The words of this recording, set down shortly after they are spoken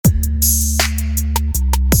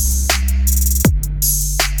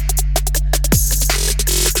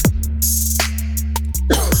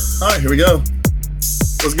right, here we go.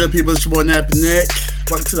 What's good, people? It's your boy Nappy Nick.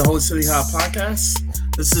 Welcome to the Holy City High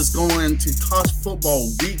Podcast. This is going to college football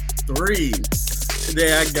week 3.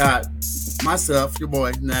 Today I got myself, your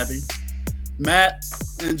boy Nappy, Matt,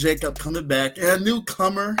 and Jacob coming back, and a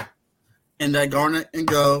newcomer in that Garnet and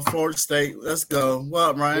Go, Florida State. Let's go.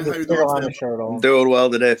 What up, Ryan? How you doing today? I'm doing well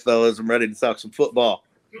today, fellas. I'm ready to talk some football.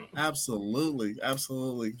 Absolutely.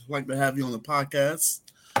 Like to have you on the podcast.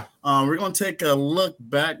 We're going to take a look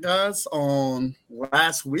back, guys, on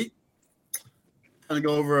last week. Kind of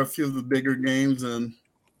go over a few of the bigger games and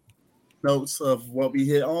notes of what we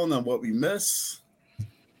hit on and what we missed.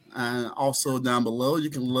 And also down below,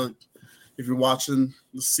 you can look, if you're watching,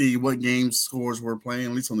 to see what game scores we're playing,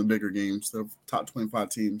 at least on the bigger games, the top 25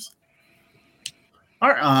 teams. All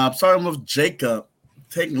right, starting with Jacob,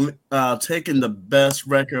 taking the best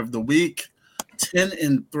record of the week,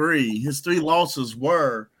 10-3. His 3 losses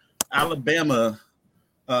were Alabama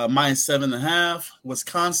minus 7.5,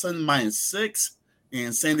 Wisconsin minus 6,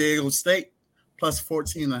 and San Diego State plus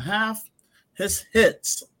 14.5. His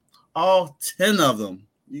hits, all 10 of them.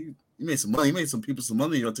 You made some money. You made some people some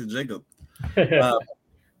money to Jacob.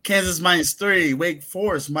 Kansas minus 3, Wake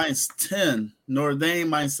Forest minus 10, Notre Dame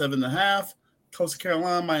minus 7.5, Coastal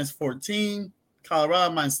Carolina minus 14,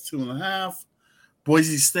 Colorado minus 2.5,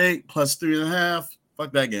 Boise State plus 3.5.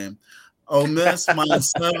 Fuck that game. Ole Miss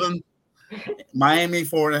minus 7, Miami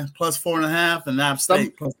plus 4.5, and App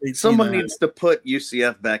State plus 18. Someone needs to put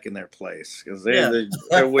UCF back in their place because they're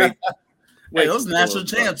way. Hey, those national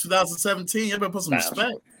champs 2017. You better put some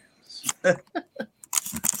respect. We're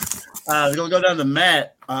gonna go down to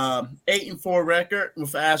Matt. 8-4 record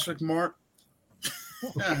with an asterisk mark.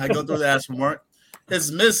 I go through the asterisk mark.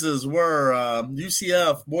 His misses were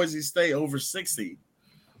UCF, Boise State over 60.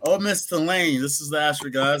 Ole Miss Tulane. This is the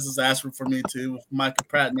asterisk, guys. This is asterisk for me too. With Michael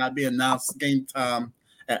Pratt not being announced game time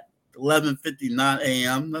at 11:59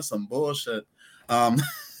 a.m. That's some bullshit.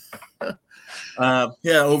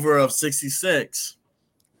 Over of 66.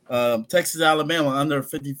 Texas, Alabama under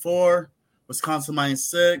 54. Wisconsin minus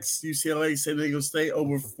 6. UCLA, San Diego State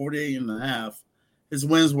over 48.5. His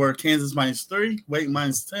wins were Kansas minus 3, Wake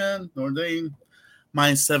minus 10, Notre Dame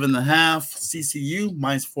minus 7.5, CCU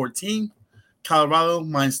minus 14, Colorado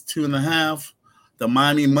minus 2.5. The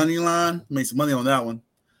Miami money line, made some money on that one,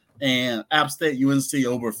 and App State UNC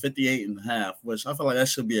over 58.5, which I feel like that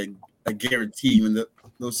should be a guarantee when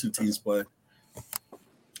those two teams play.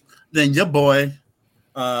 Then your boy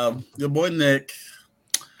Nick,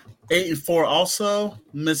 8-4 also.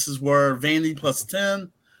 Misses were Vandy plus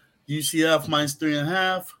 10, UCF minus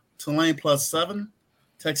 3.5, Tulane plus 7,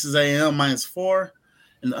 Texas A&M minus 4,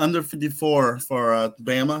 and under 54 for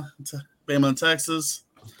Bama and Texas.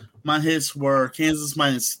 My hits were Kansas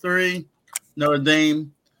minus 3, Notre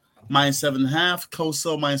Dame minus 7.5,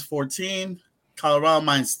 Coastal minus 14, Colorado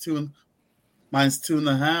minus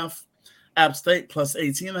 2.5, App State plus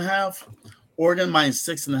 18.5, Oregon minus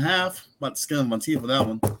 6.5. About to skin my teeth with that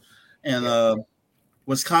one. And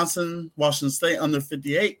Wisconsin, Washington State under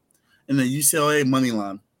 58, and the UCLA money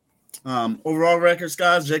line. Overall records,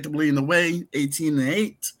 guys, Jacob leading the way,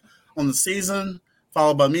 18-8 on the season,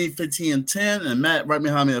 followed by me, 15-10, and Matt right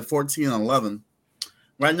behind me at 14-11.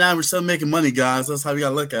 Right now, we're still making money, guys. That's how we got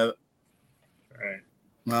to look at it. All right.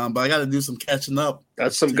 But I got to do some catching up.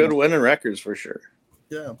 That's some good winning records for sure.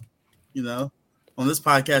 Yeah. On this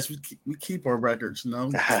podcast, we keep our records, we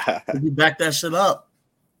back that shit up.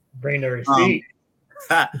 Bring the receipt.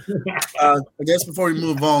 I guess before we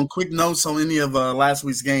move on, quick notes on any of last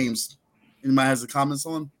week's games. Anybody has the comments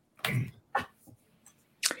on?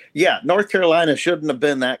 Yeah, North Carolina shouldn't have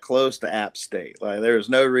been that close to App State. Like, there was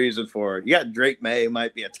no reason for it. You got Drake May,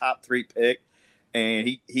 might be a top 3 pick, and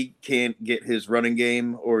he can't get his running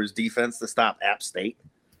game or his defense to stop App State.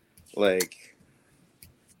 Like,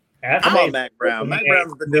 come on, Mac Brown. Mac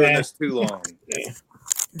Brown's been doing this too long.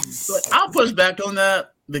 But I'll push back on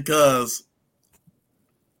that because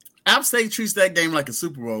App State treats that game like a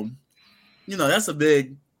Super Bowl. That's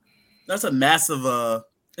a massive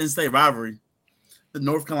in-state rivalry. The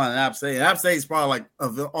North Carolina and App State. And App State is probably, like,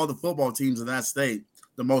 of all the football teams in that state,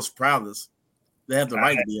 the most proudest. They have the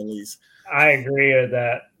right to be, at least. I agree with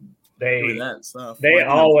that. They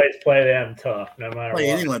always play them tough, no matter what.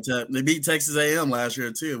 Anyone tough. They beat Texas A&M last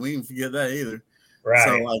year, too. We didn't forget that either.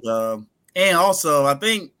 Right. So, and also, I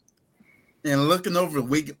think, and looking over the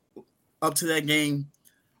week up to that game,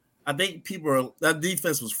 I think that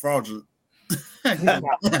defense was fraudulent. They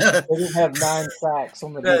didn't have 9 sacks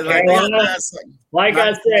on the defense. Like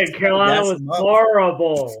I said, Carolina was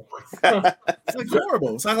horrible. It's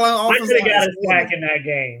horrible. I could have got a sack in that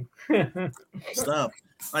game. Stop.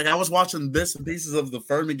 Like I was watching bits and pieces of the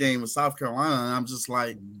Furman game with South Carolina, and I'm just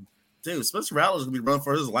like, dude, Spencer Rattler's gonna be running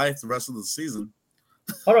for his life the rest of the season.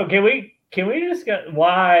 Hold on, can we discuss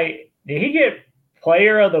why did he get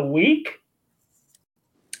Player of the Week?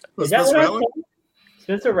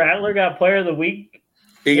 Spencer Rattler got Player of the Week.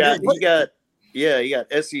 He got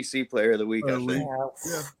SEC Player of the Week. I think.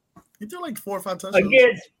 Yeah, he did like 4 or 5 touchdowns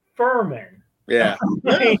against Furman. Yeah.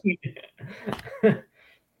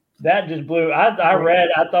 That just blew. I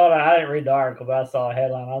thought I didn't read the article, but I saw a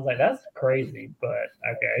headline. I was like, that's crazy, but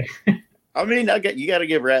okay. I mean, you got to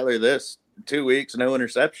give Rattler this 2 weeks, no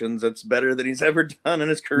interceptions. That's better than he's ever done in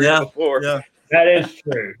his career before. Yeah, that is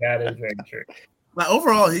true. That is very true. But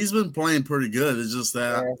overall, he's been playing pretty good. It's just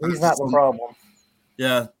that he's not the problem.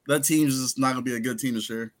 Yeah, that team's just not going to be a good team this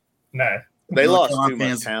year. No, they lost too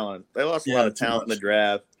much talent. They lost a lot of talent in the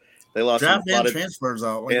draft. They lost draft a lot of transfers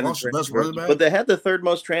out. Like lost the best running back. But they had the third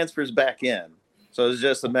most transfers back in. So it's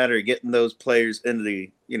just a matter of getting those players into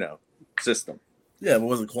the, system. Yeah, but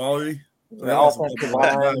was it quality? The offensive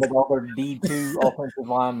line with all their D2 offensive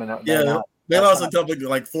linemen. Yeah, they lost a couple of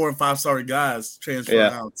like 4 and 5 starting guys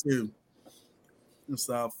transferring out too. And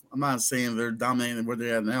stuff. I'm not saying they're dominating where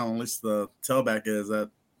they're at now, at least the tailback is at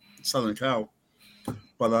Southern Cal.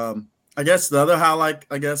 But I guess the other highlight,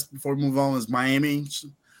 before we move on, is Miami.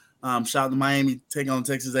 Shout out to Miami taking on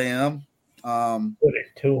Texas A&M. Put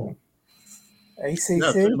it to them. ACC.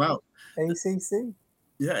 Yeah, ACC.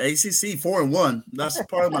 Yeah, ACC 4-1. That's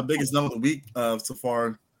probably my biggest number of the week so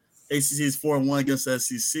far. ACC is 4-1 against the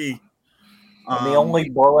SEC. And the only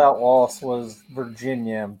blowout loss was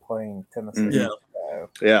Virginia playing Tennessee. Yeah.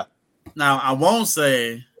 Yeah. Now I won't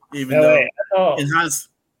say, though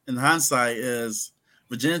in hindsight, is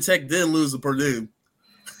Virginia Tech did lose to Purdue.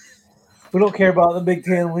 We don't care about the Big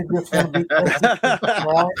Ten. We just want to beat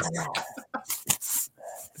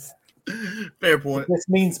Fair point. This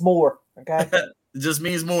means more. Okay. It just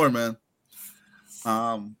means more, man.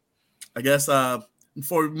 I guess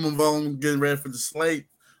before we move on, getting ready for the slate,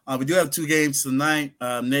 we do have 2 games tonight.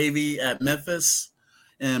 Navy at Memphis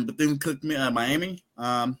and Bethune-Cookman at Miami.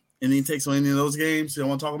 Any takes on any of those games you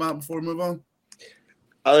want to talk about before we move on?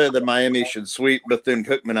 Other than Miami should sweep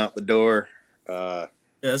Bethune-Cookman out the door. Yeah,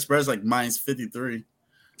 that spread's like -53.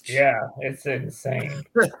 Yeah, it's insane.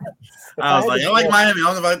 I was like, I like Miami.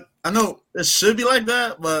 I know it should be like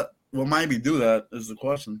that, but will Miami do that is the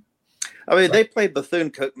question. I mean, they play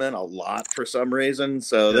Bethune-Cookman a lot for some reason,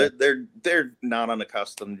 so they're not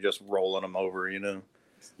unaccustomed to just rolling them over, Yeah,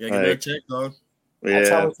 get that check, dog. That's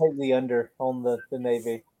how we take the under on the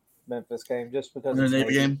Navy Memphis game, just because the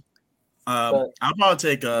Navy game. I'll probably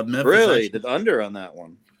take Memphis. Really, the under on that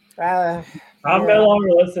one. I'm no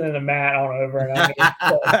longer listening to Matt on over and under.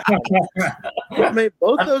 I mean,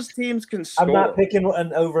 both those teams can score. I'm not picking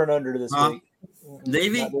an over and under this week.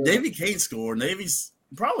 Navy can't score. Navy's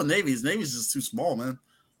just too small, man.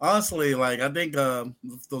 Honestly, like I think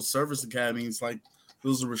those service academies, like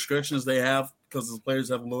those are restrictions they have because the players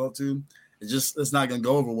have a loyalty. It's not gonna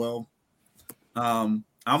go over well. I'm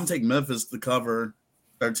gonna take Memphis to cover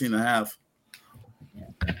 13.5.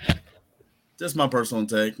 Just my personal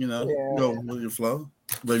take, go with your flow.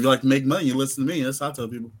 But if you like to make money, you listen to me. That's how I tell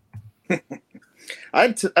people.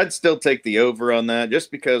 I'd still take the over on that,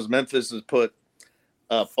 just because Memphis has put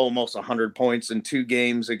up almost 100 points in 2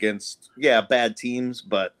 games against bad teams,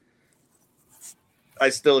 but I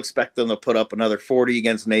still expect them to put up another 40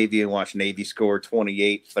 against Navy and watch Navy score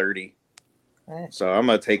 28-30. So I'm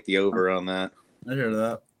gonna take the over on that. I hear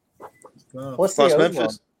that. What's the over?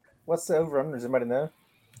 Memphis? What's the over under? Does anybody know?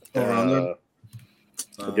 Over under.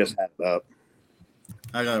 I just had it up.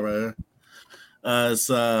 I got it right here. It's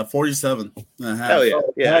 47 and a half. Hell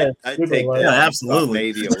yeah. I'd take that. Yeah, absolutely.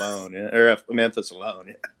 Navy alone, or Memphis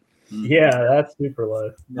alone. Yeah, that's super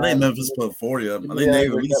low. I think Memphis put 40 up. I think Navy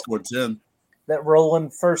at least scored 10. That rolling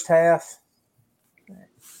first half.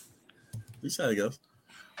 You see how it goes.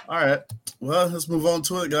 All right. Well, let's move on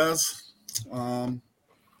to it, guys.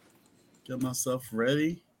 Get myself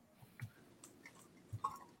ready.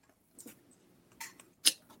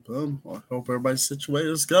 Boom. I hope everybody's situated.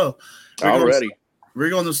 Let's go. We're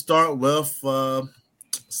going to start with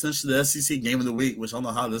essentially the SEC game of the week, which I don't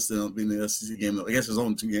know how this ended up being the SEC game. I guess there's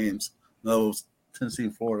only 2 games. No, it was Tennessee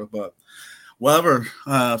and Florida, but whatever.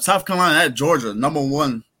 South Carolina at Georgia, number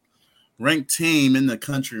 1 ranked team in the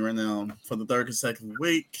country right now for the 3rd consecutive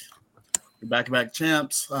week. Back-to-back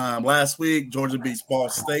champs. Last week, Georgia beats Ball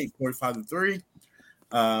State 45-3.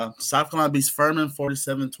 South Carolina beats Furman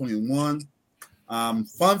 47-21.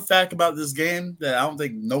 Fun fact about this game that I don't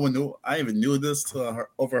think no one knew. I even knew this till I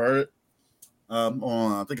overheard it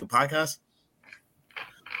on, I think, a podcast.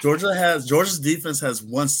 Georgia's defense has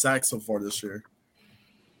 1 sack so far this year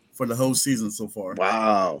for the whole season so far.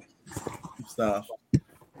 Wow. Stuff.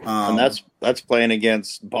 And that's playing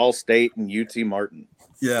against Ball State and UT Martin.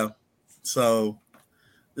 Yeah. So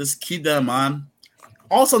just keep that in mind.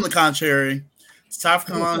 Also, on the contrary, South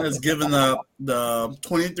Carolina has given up the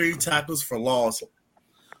 23 tackles for loss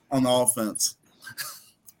on the offense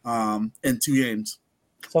in 2 games.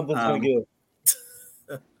 Something's going to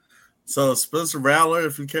give. So Spencer Rattler,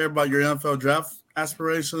 if you care about your NFL draft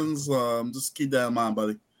aspirations, just keep that in mind,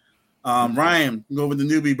 buddy. Ryan, go with the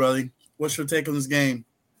newbie, buddy. What's your take on this game?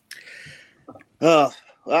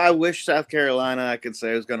 I wish South Carolina, I could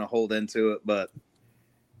say, was going to hold into it, but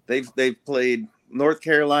they've played North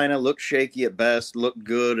Carolina, looked shaky at best, looked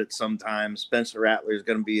good at sometimes. Spencer Rattler is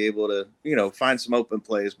going to be able to, find some open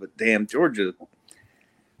plays, but damn, Georgia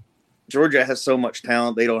has so much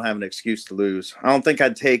talent, they don't have an excuse to lose. I don't think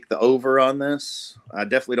I'd take the over on this. I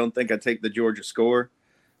definitely don't think I'd take the Georgia score,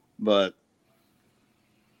 but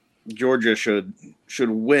Georgia should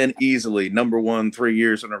win easily. Number 1, 3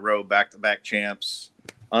 years in a row, back-to-back champs,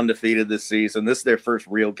 undefeated this season. This is their first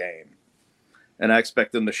real game, and I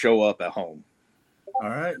expect them to show up at home. All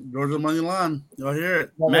right, Georgia money line. Y'all hear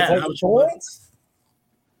it. Want Matt, to take how the about you? points?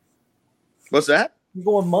 What's that? You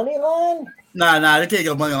going money line? Nah, they can't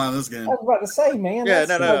go money line this game. I was about to say, man. Yeah,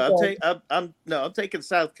 that's I'm taking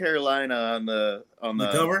South Carolina on the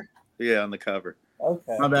cover? Yeah, on the cover.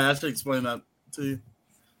 Okay. My bad. I should explain that to you.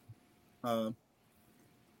 I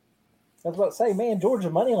was about to say, man, Georgia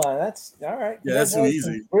money line. That's all right. Yeah, that's too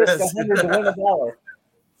easy. Risk That's- 100 to win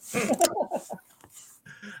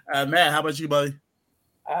 $1. Matt, how about you, buddy?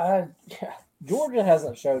 Georgia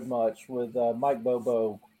hasn't showed much with Mike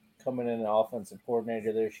Bobo coming in an offensive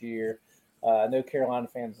coordinator this year. I know Carolina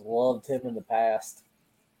fans loved him in the past,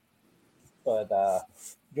 but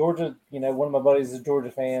Georgia, one of my buddies is a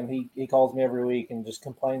Georgia fan. He calls me every week and just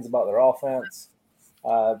complains about their offense.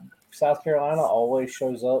 South Carolina always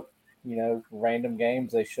shows up, random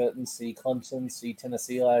games they shouldn't. See Clemson, see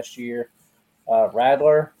Tennessee last year.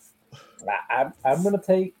 Rattler, I'm going to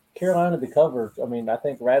take Carolina to cover. I mean, I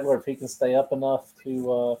think Rattler, if he can stay up enough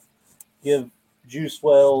to give Juice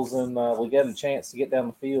Wells and Leggett a chance to get down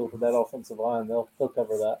the field with that offensive line, they'll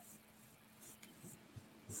cover that.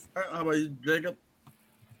 All right, how about you, Jacob?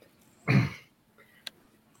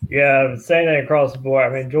 Yeah, same thing across the board. I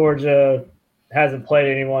mean, Georgia hasn't played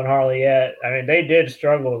anyone hardly yet. I mean, they did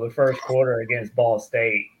struggle the first quarter against Ball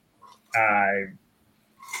State,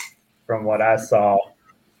 from what I saw.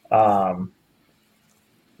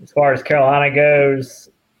 As far as Carolina goes,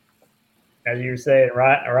 as you were saying,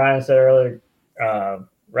 Ryan said earlier,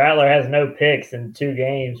 Rattler has no picks in 2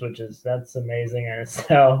 games, that's amazing in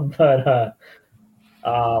itself. But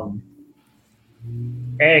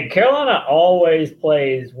and Carolina always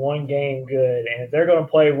plays one game good, and if they're going to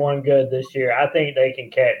play one good this year, I think they can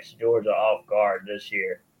catch Georgia off guard this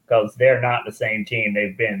year because they're not the same team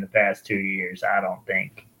they've been the past 2 years. I don't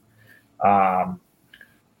think. I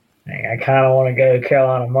kind of want to go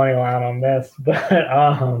Carolina money line on this, but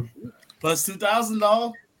Plus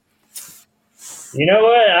 $2,000. you know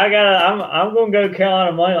what? I'm going to go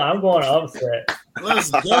Carolina money line. I'm going to upset.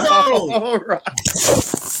 Let's go. All right.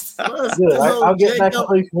 Let's Good. go, I'll get back Jacob.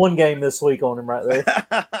 at least one game this week on him right there.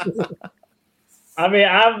 I mean,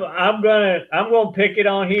 I'm gonna pick it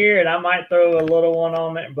on here, and I might throw a little one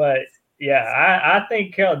on it, but yeah, I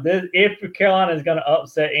think if Carolina is gonna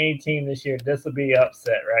upset any team this year, this will be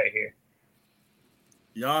upset right here.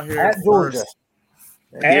 Y'all hear At it Georgia. first.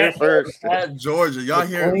 Here first. At Georgia. Y'all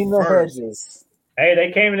hear Clean it the first. hedges. Hey,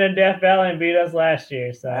 they came into Death Valley and beat us last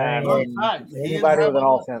year, so Anybody with an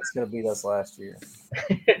offense could have beat us last year.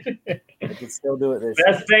 They can still do it this year.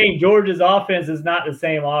 that's the thing. Georgia's offense is not the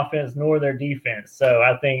same offense nor their defense, so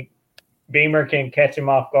I think Beamer can catch him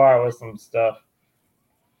off guard with some stuff.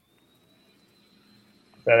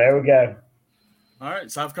 So there we go. All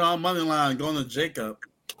right, South Carolina money line going to Jacob.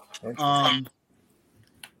 I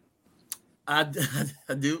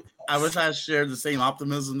do. I wish I shared the same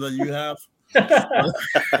optimism that you have.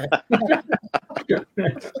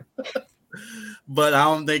 But I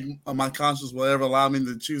don't think my conscience will ever allow me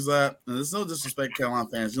to choose that. And there's no disrespect, Carolina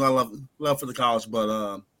fans. I love for the college,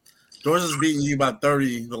 but Georgia's beating you by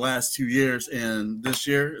 30 the last 2 years, and this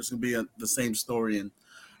year it's going to be the same story.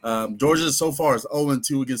 And Georgia so far is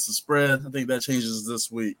 0-2 against the spread. I think that changes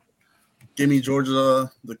this week. Give me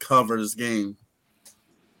Georgia to cover this game.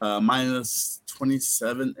 Minus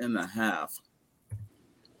 27.5.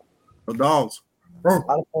 The dogs. A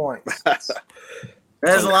lot of points. That's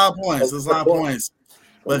a lot of points. That's a lot of points.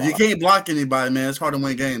 But if you can't block anybody, man, it's hard to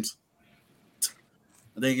win games.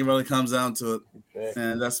 I think it really comes down to it. Okay.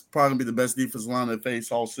 And that's probably going to be the best defensive line they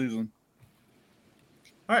face all season.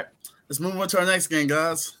 All right. Let's move on to our next game,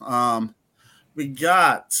 guys. We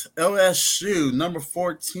got LSU, number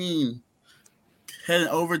 14, heading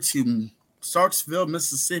over to Starksville,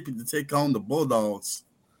 Mississippi to take on the Bulldogs.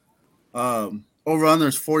 Over-under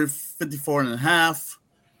is 54.5.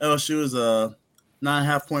 LSU is a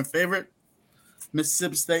 9.5-point favorite.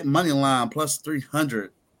 Mississippi State money line plus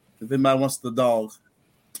 300. If anybody wants the Dogs.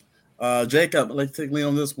 Jacob, I'd like to take lead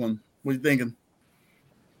on this one. What are you thinking?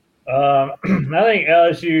 I think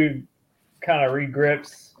LSU kind of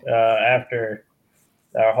regrips after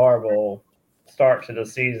their horrible start to the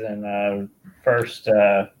season. I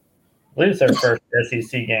believe it's their first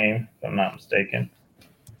SEC game, if I'm not mistaken.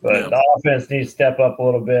 But the offense needs to step up a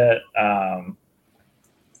little bit. I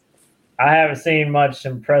haven't seen much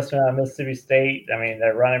impressment out of Mississippi State. I mean,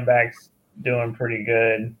 their running back's doing pretty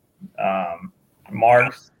good.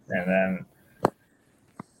 Marks,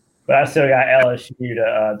 but I still got LSU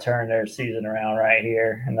to turn their season around right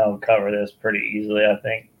here, and they'll cover this pretty easily, I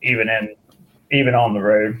think, even on the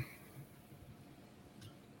road.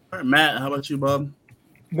 All right, Matt, how about you, bub?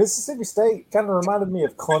 Mississippi State kind of reminded me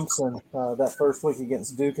of Clemson that first week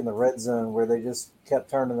against Duke in the red zone, where they just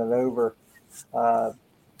kept turning it over.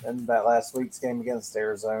 In that last week's game against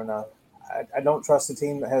Arizona, I don't trust a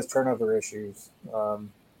team that has turnover issues.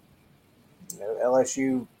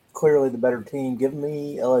 LSU clearly the better team. Give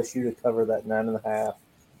me LSU to cover that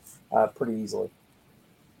 9.5 pretty easily.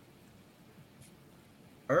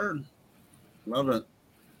 Heard. Love it.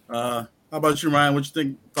 How about you, Ryan? What you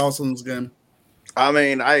think thoughts on this game? I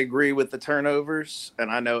mean, I agree with the turnovers,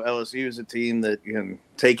 and I know LSU is a team that can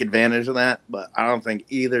take advantage of that, but I don't think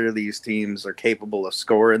either of these teams are capable of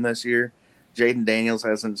scoring this year. Jaden Daniels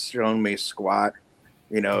hasn't shown me squat,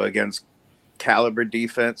 against caliber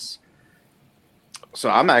defense. So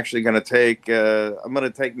I'm actually going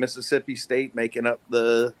to take Mississippi State making up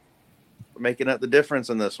the difference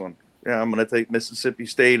in this one. Yeah, I'm going to take Mississippi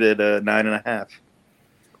State at 9.5.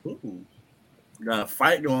 Ooh, got a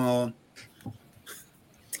fight going on.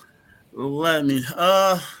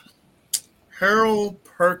 Harold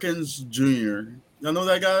Perkins Jr. Y'all know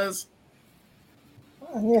that, guys?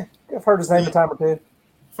 Yeah, I've heard his name a time or two.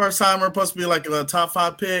 First timer, supposed to be like a top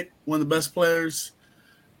 5 pick, one of the best players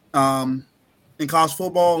in college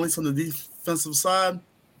football, at least on the defensive side,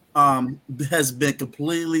 has been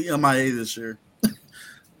completely MIA this year,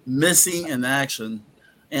 missing in action.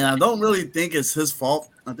 And I don't really think it's his fault.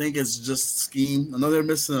 I think it's just scheme. I know they're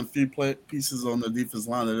missing a few pieces on the defense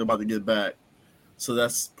line that they're about to get back. So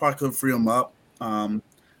that's probably could free him up. But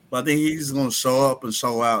I think he's going to show up and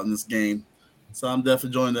show out in this game. So I'm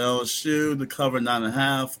definitely joining the LSU to cover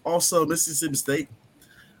 9.5. Also, Mississippi State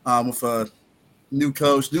with a new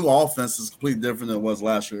coach, new offense is completely different than it was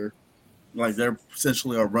last year. Like they're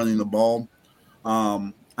essentially are running the ball.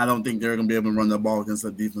 I don't think they're going to be able to run the ball against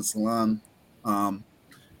that defensive line.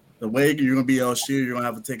 The way you're going to be LSU, you're going to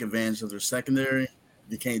have to take advantage of their secondary. If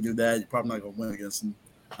you can't do that, you're probably not going to win against them.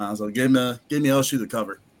 So give me LSU to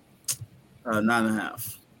cover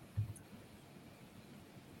 9.5.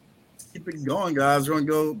 Keep it going, guys. We're going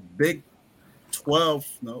to go Big 12.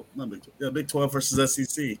 No, not Big 12. Yeah, Big 12 versus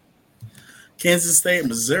SEC. Kansas State,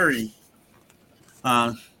 Missouri.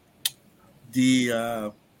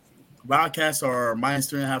 The Wildcats are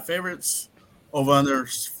minus 3.5 favorites. Over under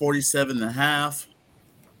 47.5.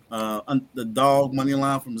 The dog money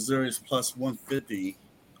line from Missouri is plus 150.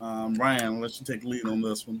 Ryan, I'll let you take the lead on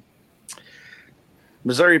this one.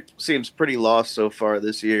 Missouri seems pretty lost so far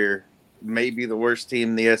this year. Maybe the worst team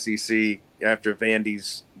in the SEC after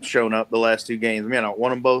Vandy's shown up the last 2 games. I mean, I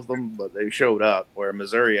won both of them, but they showed up, where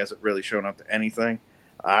Missouri hasn't really shown up to anything.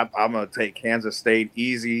 I'm going to take Kansas State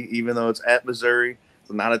easy, even though it's at Missouri.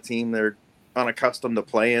 It's not a team they're unaccustomed to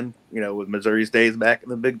playing, with Missouri's days back in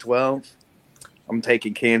the Big 12. I'm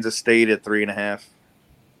taking Kansas State at 3.5.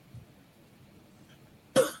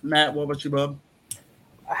 Matt, what about you, bub?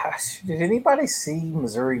 Did anybody see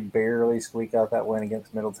Missouri barely squeak out that win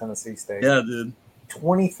against Middle Tennessee State? Yeah, dude.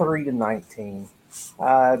 23-19.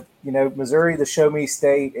 Missouri, the show me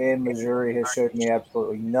state, and Missouri has showed me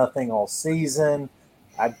absolutely nothing all season.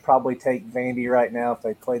 I'd probably take Vandy right now if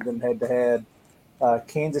they played them head to head.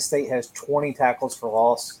 Kansas State has 20 tackles for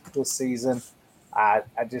loss this season. I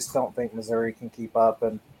just don't think Missouri can keep up,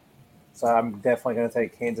 and so I'm definitely going to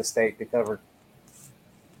take Kansas State to cover.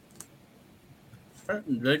 All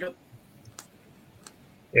right, Jacob?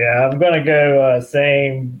 Yeah, I'm going to go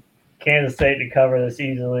same Kansas State to cover this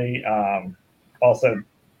easily. Also,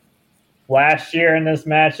 last year in this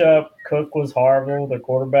matchup, Cook was horrible, the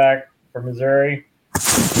quarterback for Missouri.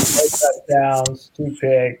 touchdowns, 2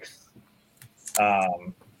 picks.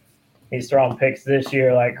 He's throwing picks this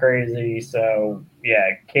year like crazy. So,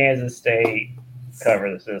 yeah, Kansas State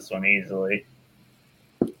covers this one easily.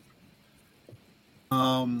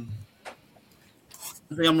 I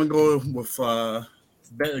think I'm gonna go with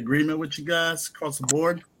bet agreement with you guys across the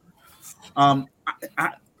board. I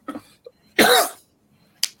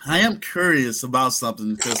am curious about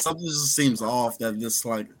something because something just seems off. That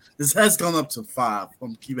this has gone up to 5.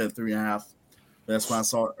 I'm keeping it at 3.5. That's why I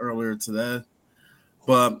saw it earlier today.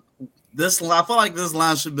 But I feel like this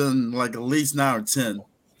line should have been like at least 9 or 10.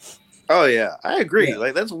 Oh yeah, I agree. Yeah.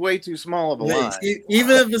 Like that's way too small of a line.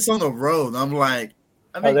 Even if it's on the road, I'm like,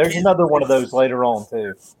 there's another one of those later on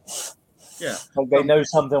too. Yeah, like they know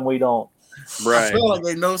something we don't. Right. I feel like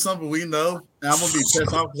they know something we know, and I'm gonna be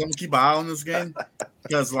pissed off because I'm gonna keep an eye on this game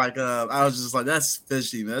because I was just like, that's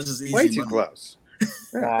fishy, man. That's just easy. Way too close.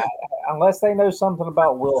 Unless they know something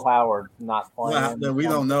about Will Howard not playing, that we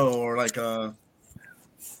don't know, or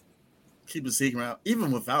keep a secret.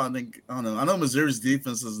 Even without, I don't know. I know Missouri's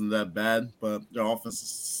defense isn't that bad, but their offense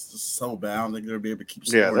is just so bad. I don't think they'll be able to keep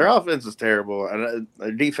scoring. Yeah, their offense is terrible, and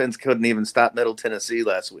their defense couldn't even stop Middle Tennessee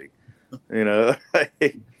last week.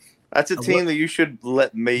 That's a team that you should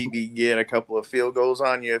let maybe get a couple of field goals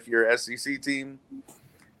on you if you're an SEC team.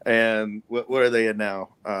 And what are they in now?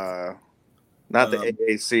 Not the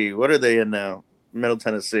AAC. What are they in now? Middle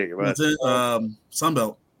Tennessee, right?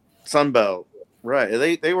 Sunbelt. Sunbelt,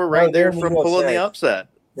 right? They were right there from pulling the upset.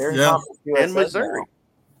 They're in Missouri.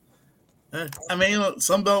 I mean,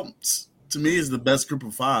 Sunbelt to me is the best group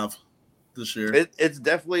of 5 this year. It's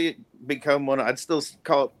definitely become one. I'd still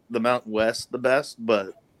call the Mountain West the best,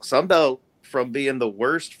 but Sunbelt from being the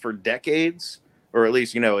worst for decades, or at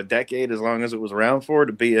least a decade as long as it was around for,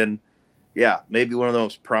 to being maybe one of the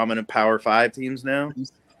most prominent Power 5 teams now.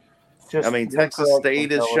 Texas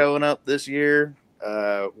State is showing up this year.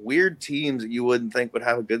 Weird teams that you wouldn't think would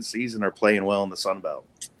have a good season are playing well in the Sun Belt.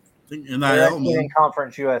 They're actually in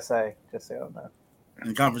Conference USA, just so you know.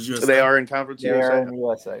 In Conference USA? They are in Conference USA? They are in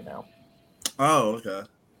USA now. Oh, okay.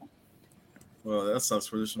 Well, that sucks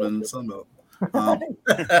for this one in the Sun Belt.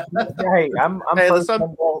 Hey, I'm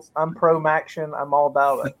pro Maction. I'm all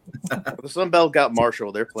about it. The Sun Belt got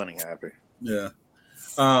Marshall. They're plenty happy. Yeah.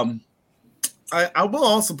 I will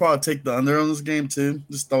also probably take the under on this game too.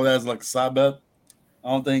 Just throw that as like a side bet.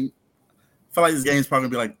 I feel like this game's probably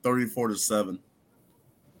gonna be like 34-7.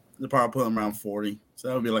 They'll probably put them around 40. So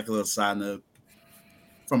that would be like a little side note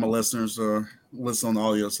from my listeners or listen on the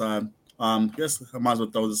audio side. Guess I might as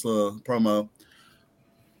well throw this little promo.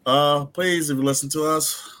 Please, if you listen to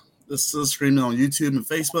us, this is streaming on YouTube and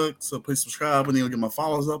Facebook, so please subscribe. I need to get my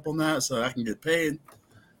followers up on that so I can get paid.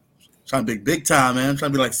 Trying to be big time, man.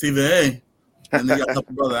 Trying to be like Stephen A. And they got to help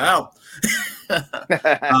a brother out.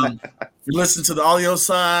 If you listen to the audio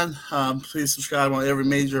side, please subscribe on every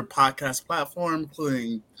major podcast platform,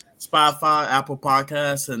 including Spotify, Apple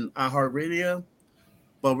Podcasts, and iHeartRadio.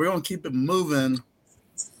 But we're going to keep it moving.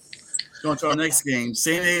 Going to our next game,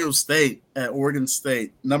 San Diego State at Oregon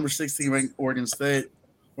State. Number 16 ranked Oregon State.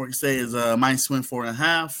 Oregon State is minus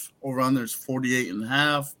 4.5. Over under is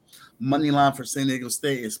 48.5. Money line for San Diego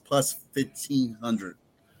State is plus 1,500,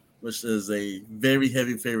 which is a very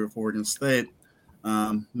heavy favorite for Oregon State.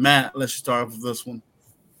 Matt, let's start off with this one.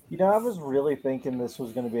 I was really thinking this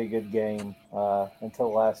was going to be a good game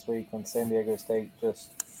until last week when San Diego State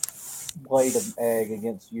just laid an egg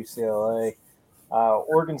against UCLA.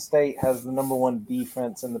 Oregon State has the number 1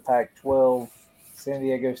 defense in the Pac-12. San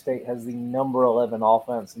Diego State has the number 11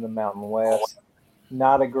 offense in the Mountain West.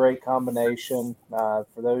 Not a great combination for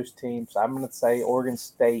those teams. I'm going to say Oregon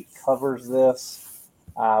State covers this.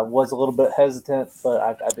 Was a little bit hesitant, but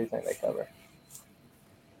I do think they cover.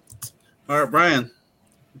 All right, Brian,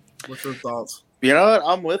 what's your thoughts? You know what?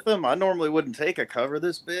 I'm with them. I normally wouldn't take a cover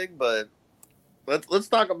this big, but let's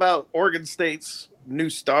talk about Oregon State's new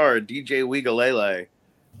star, DJ Uiagalelei.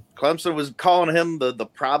 Clemson was calling him the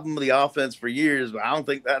problem of the offense for years, but I don't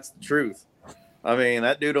think that's the truth. I mean,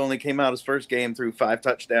 that dude only came out his first game through 5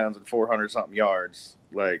 touchdowns and 400-something yards.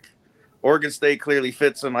 Like, Oregon State clearly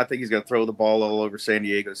fits him. I think he's going to throw the ball all over San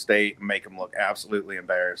Diego State and make them look absolutely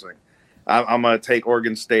embarrassing. I'm going to take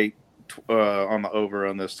Oregon State on the over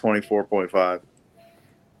on this 24.5.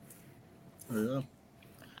 Yeah.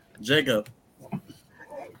 Jacob.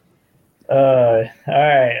 All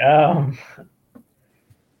right.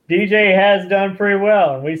 DJ has done pretty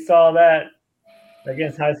well, and we saw that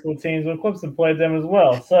against high school teams when Clemson played them as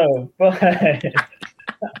well. So, but no,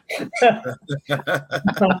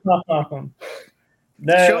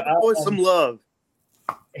 show the boy some love.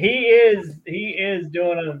 He is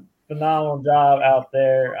doing a phenomenal job out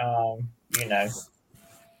there. You know,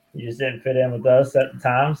 he just didn't fit in with us at the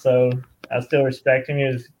time, so I still respect him. He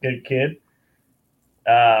was a good kid.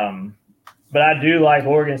 But I do like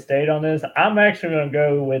Oregon State on this. I'm actually going to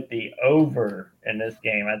go with the over in this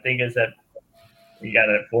game. I think it's you got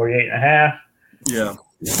it at 48.5. Yeah.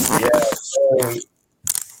 Yeah. So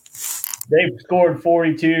they've scored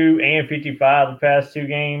 42 and 55 the past 2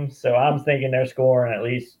 games. So I'm thinking they're scoring at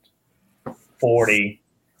least 40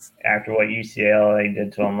 after what UCLA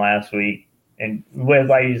did to them last week. And with,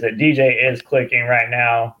 like you said, DJ is clicking right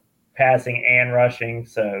now, passing and rushing.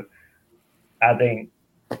 So I think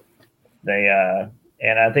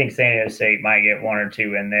and I think San Diego State might get 1 or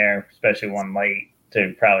 2 in there, especially one late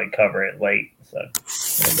to probably cover it late. So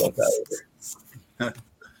I'm going to go with that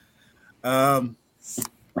over.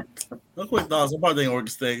 No quick thoughts. I probably think Oregon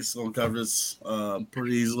State's going to cover this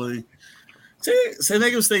pretty easily. San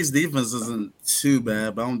Diego State's defense isn't too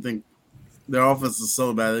bad, but I don't think their offense is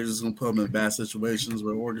so bad. They're just going to put them in bad situations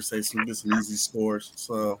where Oregon State's going to get some easy scores.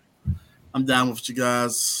 So I'm down with you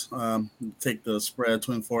guys. Take the spread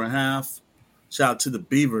 24.5. Shout out to the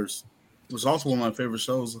Beavers, which is also one of my favorite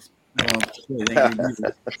shows.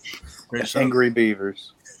 Great show. Angry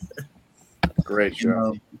Beavers. Great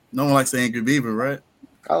show. No one likes the Angry Beaver, right?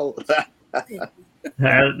 Oh,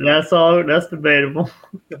 that's all. That's debatable.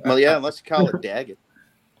 Well, yeah, unless you call it Daggett.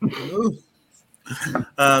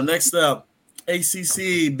 Next up,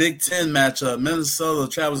 ACC Big Ten matchup. Minnesota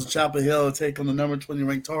travels to Chapel Hill to take on the number 20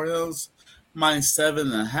 ranked Tar Heels.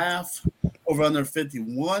 -7.5. Over under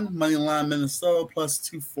 51. Money line Minnesota plus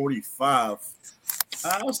 245.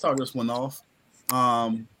 I'll start this one off.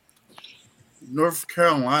 North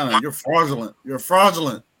Carolina, you're fraudulent. You're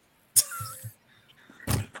fraudulent.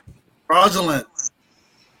 Fraudulent.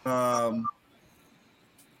 I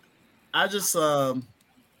just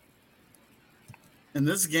in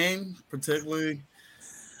this game particularly,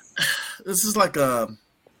 this is like a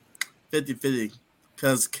 50-50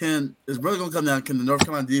 because it's really going to come down, can the North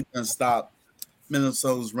Carolina defense stop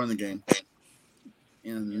Minnesota's running game?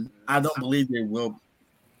 And I don't believe they won't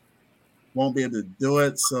be able to do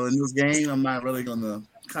it. So in this game, I'm not really going to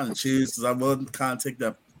kind of choose because I would kind of take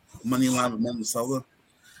that money line with Minnesota.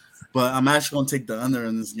 But I'm actually going to take the under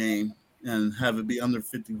in this game and have it be under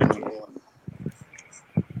 51.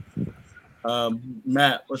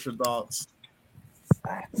 Matt, what's your thoughts?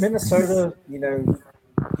 Minnesota,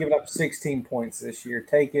 giving up 16 points this year.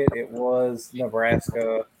 Take it. It was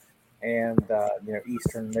Nebraska and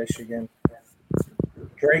Eastern Michigan.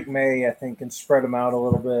 Drake May, I think, can spread them out a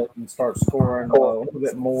little bit and start scoring a little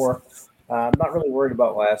bit more. I'm not really worried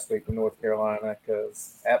about last week with North Carolina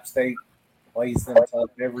because App State plays them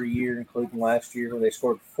tough every year, including last year where they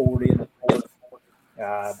scored 40 in the fourth.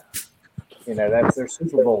 That's their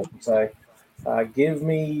Super Bowl. So give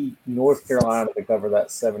me North Carolina to cover that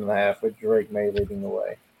 7.5 with Drake May leading the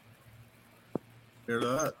way. Hear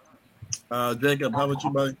that? Jacob, how about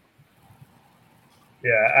you, buddy?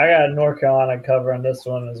 Yeah, I got North Carolina covering this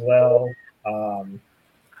one as well. I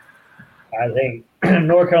think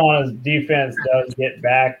North Carolina's defense does get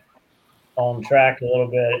back on track a little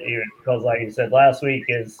bit, even because, like you said, last week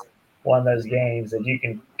is one of those games that you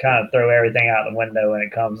can kind of throw everything out the window when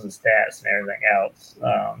it comes to stats and everything else.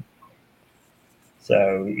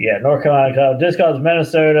 So, yeah, North Carolina covered. Just because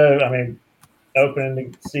Minnesota,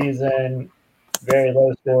 opening the season, very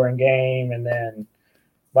low-scoring game, and then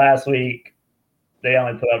last week, they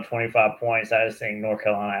only put up 25 points. I just think North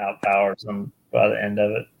Carolina outpowers them by the end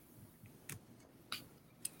of it.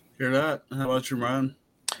 Hear that? How about you, Ryan?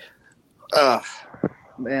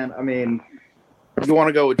 Man, you want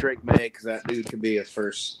to go with Drake May because that dude could be a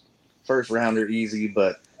first rounder easy,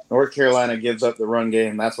 but North Carolina gives up the run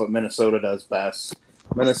game. That's what Minnesota does best.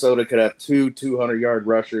 Minnesota could have 2 200-yard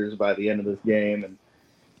rushers by the end of this game, and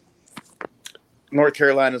North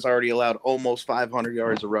Carolina's already allowed almost 500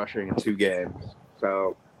 yards of rushing in 2 games.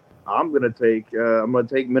 So I'm gonna take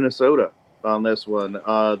Minnesota on this one.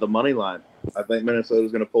 The money line. I think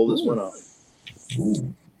Minnesota's gonna pull this one off.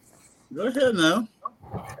 Go ahead now.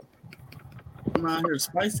 I'm out here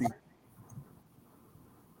spicy.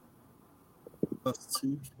 Plus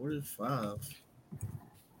 245.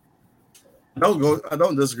 I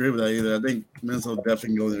don't disagree with that either. I think Minnesota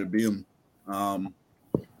definitely go there to beat them.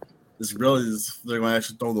 It's really they're going to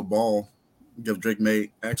actually throw the ball, give Drake May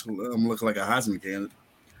actually looking like a Heisman candidate.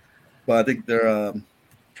 But I think they're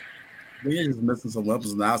just missing some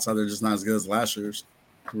weapons on the outside. They're just not as good as last year's.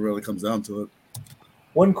 It really comes down to it.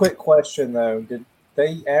 One quick question though: Did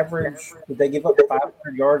they give up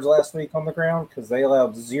 500 yards last week on the ground? Because they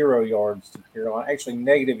allowed 0 yards to Carolina, actually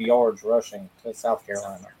negative yards rushing to South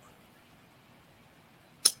Carolina.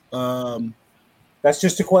 That's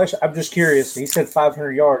just a question. I'm just curious. He said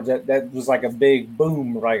 500 yards. That was like a big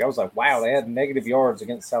boom. Right? I was like, wow, they had negative yards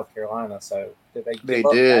against South Carolina. So did they? They give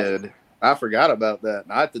up did. that? I forgot about that.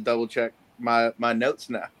 I have to double check my notes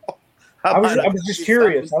now. I was just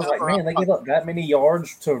curious. I was like, man, they gave up that many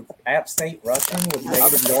yards to App State rushing with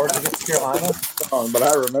negative yards against Carolina. But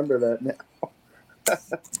I remember that now.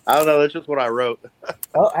 I don't know. That's just what I wrote.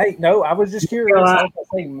 Oh, hey, no, I was just curious. I was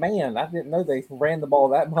like, man, I didn't know they ran the ball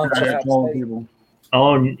that much at App State. People.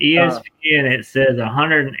 On ESPN, it says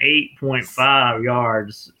 108.5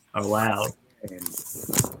 yards allowed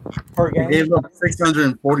Per They game. gave up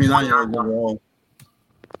 649 yards overall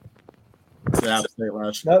to App State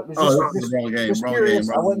last year. No, it was This is the wrong game. just Wrong curious.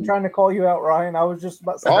 game. I wasn't trying to call you out, Ryan. I was just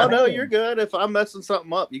about to say. Oh no, you're good. If I'm messing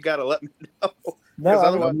something up, you got to let me know. No, Because I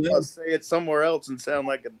otherwise, was, I'll say it somewhere else and sound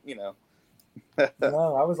like a. no,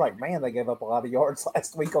 I was like, man, they gave up a lot of yards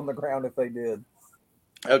last week on the ground if they did.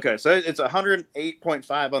 Okay, so it's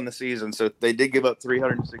 108.5 on the season. So they did give up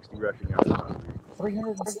 360 rushing yards.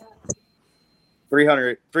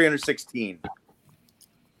 316.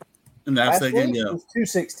 In the App Last State week game, yeah. it was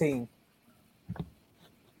 216.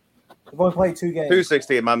 They've only played 2 games.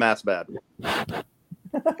 216. My math's bad.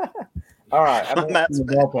 All right. I My mean, math's In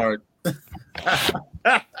the bad. ballpark.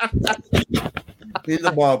 In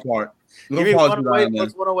the ballpark. You No mean apology 108 down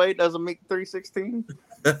plus 108 doesn't make 316?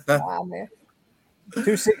 man.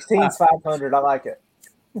 216 is 500. I like it.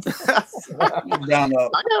 Down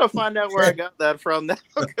up. I gotta find out where I got that from now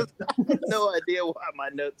because I have no idea why my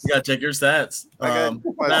notes. You gotta check your stats. I got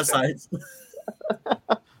my That stats. site.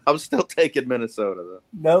 I'm still taking Minnesota though.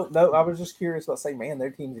 No, I was just curious about saying, man, their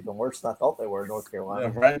team's even worse than I thought they were in North Yeah, Carolina.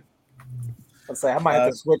 right. I'd say I might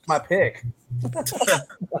have to switch my pick.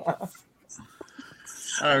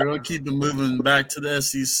 All right, we'll keep it moving back to the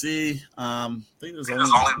SEC. I think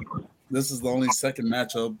this is the only second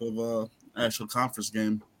matchup of actual conference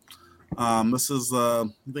game. This is I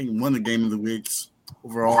think one of the game of the weeks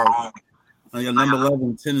overall. I got number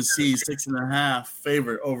 11 Tennessee 6.5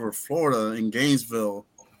 favorite over Florida in Gainesville,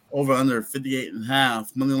 over under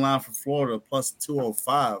 58.5. Money line for Florida plus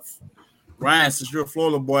 205. Ryan, since you're a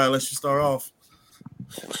Florida boy, I'll let you start off.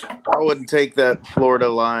 I wouldn't take that Florida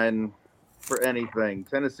line for anything.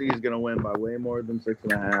 Tennessee is going to win by way more than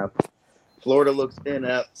 6.5. Florida looks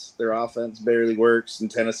inept. Their offense barely works,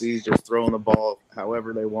 and Tennessee's just throwing the ball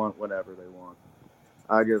however they want, whenever they want.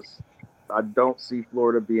 I don't see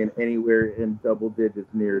Florida being anywhere in double digits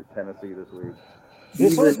near Tennessee this week.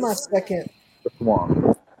 This was my second. The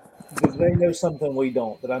Swamp. Because they know something we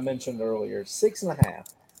don't that I mentioned earlier. 6.5.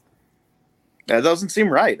 That doesn't seem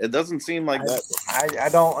right. It doesn't seem like that. I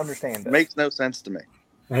don't understand It it. makes no sense to me.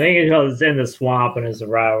 I think it's because it's in the swamp and it's a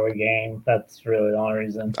rivalry game. That's really the only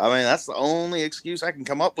reason. I mean, that's the only excuse I can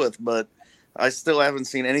come up with, but I still haven't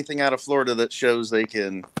seen anything out of Florida that shows they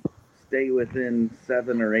can stay within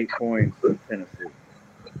 7 or 8 points of Tennessee.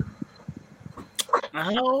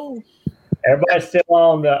 Oh, Everybody's still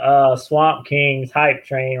on the Swamp Kings hype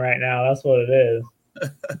train right now. That's what it is.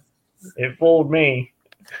 It fooled me.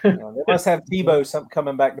 They must have Tebow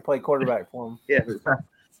coming back to play quarterback for them. Yeah.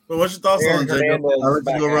 but what's your thoughts on it, Jacob? Hernandez I'll is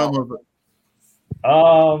let you go back around out. with it.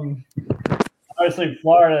 Obviously,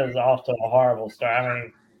 Florida is off to a horrible start. I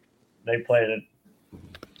mean, they played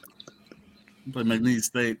Play McNeese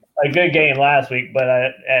State. a good game last week, but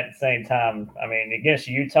at the same time, I mean, against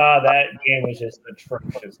Utah, that game was just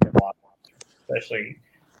atrocious to watch, especially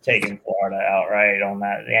taking Florida outright on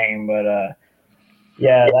that game. But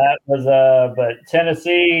yeah, that was but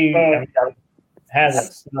Tennessee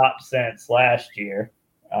hasn't stopped since last year.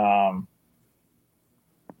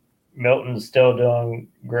 Milton's still doing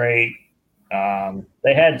great.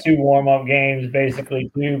 They had 2 warm-up games,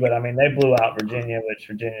 basically 2, but I mean they blew out Virginia, which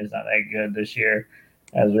Virginia's not that good this year,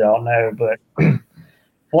 as we all know. But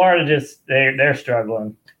Florida they're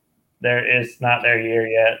struggling. It's not their year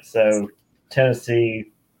yet, so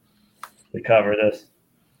Tennessee to cover this.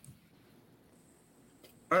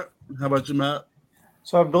 All right. How about you, Matt?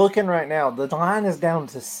 So I'm looking right now. The line is down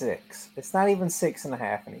to 6. It's not even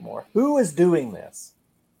 6.5 anymore. Who is doing this?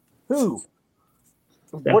 Who?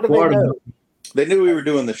 What do they know? They knew we were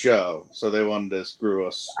doing the show, so they wanted to screw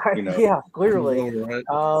us. You know. Yeah, clearly. Right.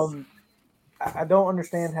 I don't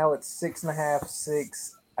understand how it's 6.5,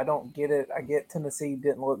 6. I don't get it. I get Tennessee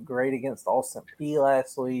didn't look great against Austin P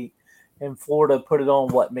last week, and Florida put it on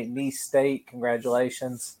McNeese State.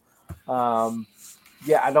 Congratulations.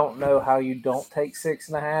 Yeah, I don't know how you don't take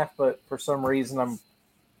 6.5, but for some reason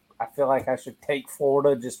I feel like I should take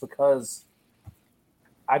Florida just because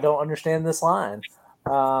I don't understand this line.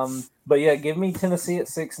 But yeah, give me Tennessee at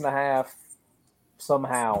 6.5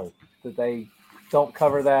 somehow that they don't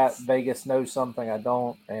cover that. Vegas knows something I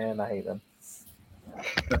don't, and I hate them.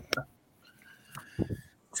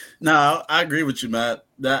 No, I agree with you, Matt.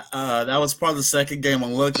 That was probably the second game I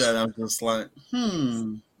looked at. I was just like,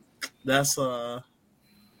 that's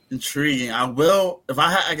intriguing.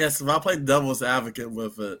 I guess if I play devil's advocate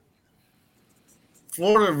with it,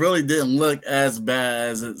 Florida really didn't look as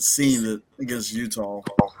bad as it seemed against Utah.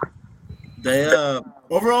 They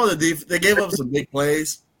overall they gave up some big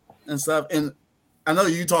plays and stuff, and I know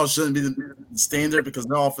Utah shouldn't be the standard because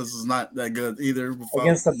their offense is not that good either.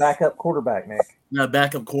 Against the backup quarterback, Nick. Not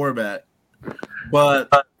backup quarterback, but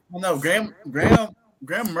no, Graham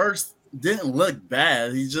Mertz didn't look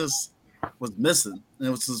bad. He just was missing. And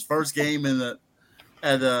it was his first game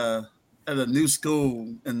at a new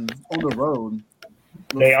school and on the road.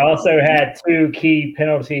 They also had 2 key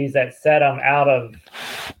penalties that set them out of,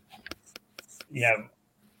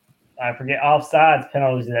 I forget, offsides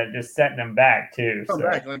penalties that just set them back too. Come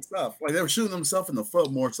back like stuff. Like they were shooting themselves in the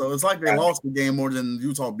foot more. So it's like they lost the game more than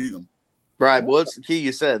Utah beat them. Right. Well, it's the key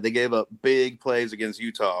you said. They gave up big plays against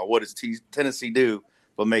Utah. What does Tennessee do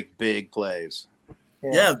but make big plays?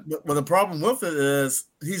 Yeah, but the problem with it is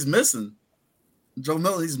he's missing. Joe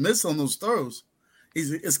Milton, he's missing on those throws.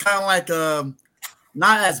 It's kind of like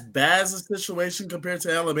not as bad as a situation compared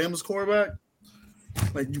to Alabama's quarterback.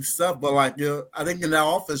 Like you stuff, but like I think in that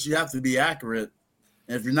offense you have to be accurate.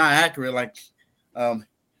 And if you're not accurate, like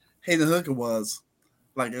Hayden Hooker was,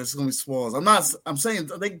 like it's gonna be spoils. I'm saying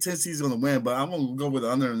I think Tennessee's gonna win, but I'm gonna go with the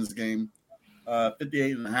under in this game.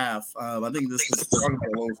 58.5. I think this is going to be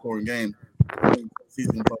a low scoring game. I think Tennessee's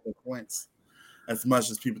gonna put up points as much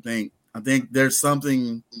as people think. I think there's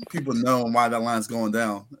something people know why that line's going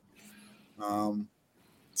down.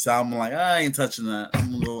 So I'm like, I ain't touching that.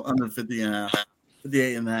 I'm gonna go under 50.5.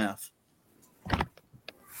 58.5. All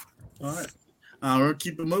right. We're going to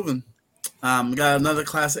keep it moving. We got another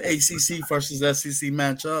classic ACC versus SEC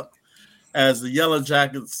matchup as the Yellow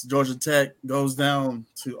Jackets, Georgia Tech, goes down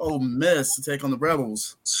to Ole Miss to take on the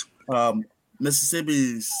Rebels.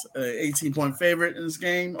 Mississippi's 18-point favorite in this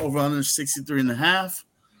game, over under 63.5.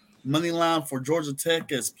 Money line for Georgia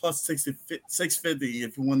Tech is plus 650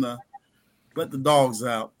 if you want to let the dogs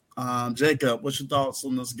out. Jacob, what's your thoughts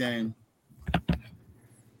on this game?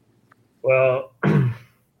 Well,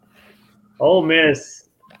 Ole Miss,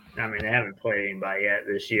 I mean, they haven't played anybody yet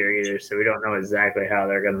this year either, so we don't know exactly how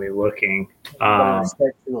they're going to be looking.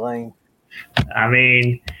 Tulane. I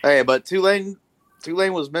mean, hey, but Tulane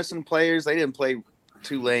was missing players. They didn't play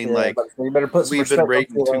Tulane like you better put some we've been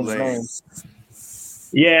rating Tulane's Tulane. name.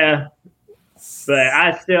 yeah,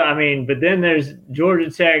 but then there's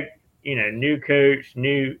Georgia Tech, new coach,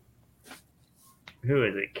 who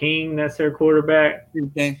is it? King, that's their quarterback.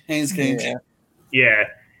 Haynes King. Yeah.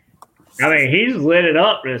 I mean, he's lit it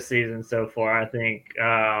up this season so far, I think.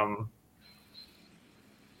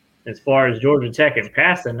 As far as Georgia Tech and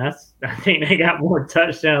passing, I think they got more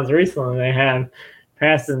touchdowns recently than they have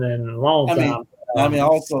passing in a long time. I mean,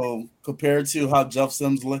 also compared to how Jeff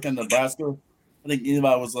Sims look in Nebraska, I think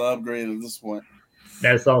anybody was an upgrade at this point.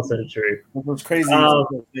 That's also true. It was crazy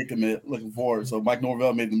they commit looking forward. So Mike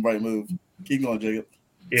Norvell made the right move. Keep going, Jacob.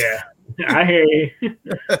 Yeah, I hear you.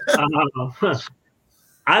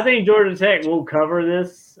 I think Georgia Tech will cover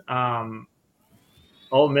this.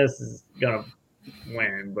 Ole Miss is going to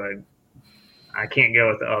win, but I can't go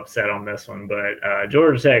with the upset on this one. But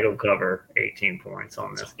Georgia Tech will cover 18 points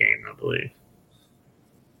on this game, I believe.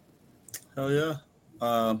 Hell yeah.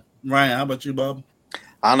 Ryan, how about you, Bob?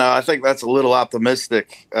 I don't know. I think that's a little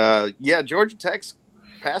optimistic. Georgia Tech's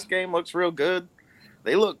pass game looks real good.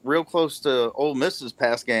 They look real close to Ole Miss's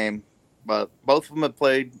pass game, but both of them have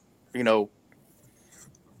played,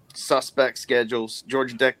 suspect schedules.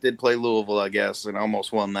 Georgia Tech did play Louisville, I guess, and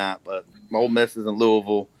almost won that, but Ole Miss is in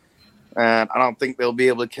Louisville, and I don't think they'll be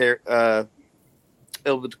able to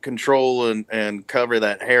control and cover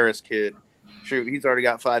that Harris kid. Shoot, he's already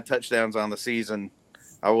got 5 touchdowns on the season.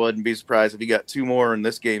 I wouldn't be surprised if he got 2 more in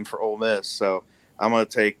this game for Ole Miss. So I'm gonna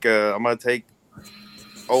take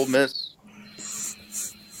Ole Miss.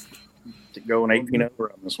 Going 18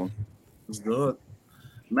 over on this one. That's good.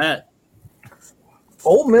 Matt.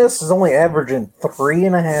 Ole Miss is only averaging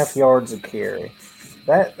 3.5 yards a carry.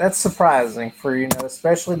 That's surprising for,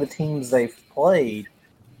 especially the teams they've played.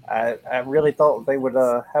 I really thought they would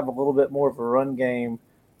have a little bit more of a run game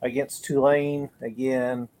against Tulane.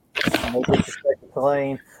 Again, no disrespect to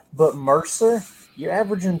Tulane. But Mercer, you're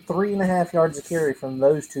averaging 3.5 yards a carry from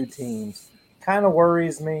those two teams. Kind of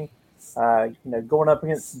worries me. Going up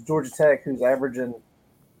against Georgia Tech, who's averaging,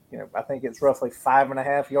 I think it's roughly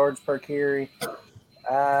 5.5 yards per carry.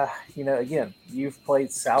 Again, you've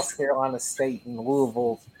played South Carolina State and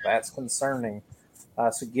Louisville. That's concerning.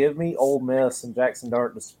 So give me Ole Miss and Jackson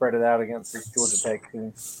Dart to spread it out against this Georgia Tech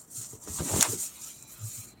team.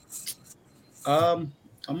 I'm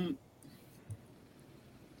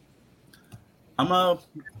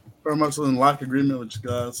very much in lock agreement with you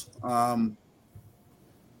guys.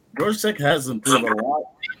 Georgia Tech has improved a lot.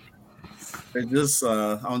 They just,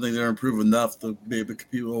 I don't think they're improved enough to be able to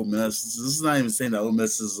compete with Ole Miss. This is not even saying that Ole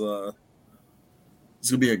Miss is it's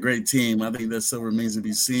going to be a great team. I think that still remains to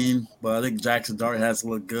be seen. But I think Jackson Dart has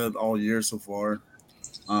looked good all year so far.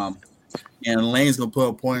 And Lane's going to put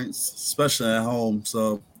up points, especially at home.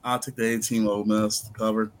 So I'll take the A-team Ole Miss to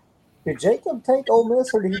cover. Did Jacob take Ole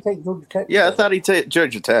Miss or did he take Georgia Tech? Yeah, I thought he'd take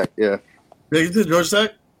Georgia Tech. Yeah. Yeah, you did Georgia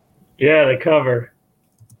Tech? Yeah, the cover.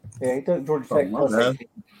 Yeah, he took Georgia Tech.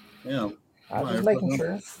 Yeah. I was making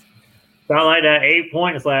sure. Felt like that 8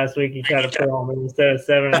 points last week you tried to put on me instead of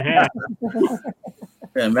 7.5.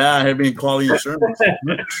 Yeah, man, I have been quality insurance.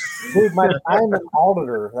 Dude, I'm an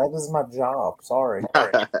auditor. That is my job. Sorry.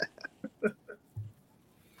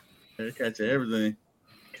 They catch everything.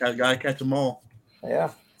 Gotta catch them all.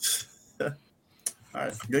 Yeah. All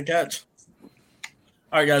right, good catch.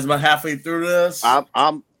 All right, guys, about halfway through this.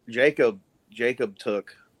 I'm Jacob. Jacob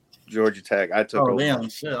took Georgia Tech. I took. Oh damn,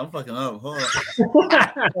 shit! I'm fucking up. Hold on.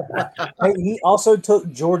 Hey, he also took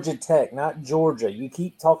Georgia Tech, not Georgia. You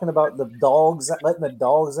keep talking about the dogs, letting the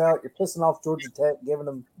dogs out. You're pissing off Georgia Tech, giving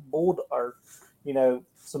them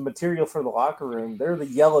some material for the locker room. They're the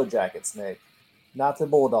Yellow Jackets, Nick, not the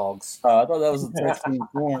Bulldogs. I thought that was a 13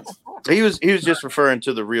 points. He was just referring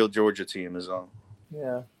to the real Georgia team, is all.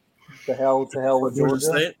 Yeah. To hell with Georgia.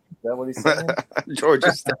 State? Is that what he's saying?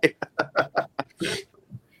 Georgia State.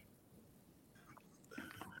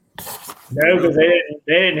 No, because they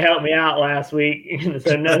didn't help me out last week.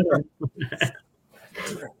 So no.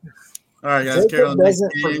 All right, guys. Jacob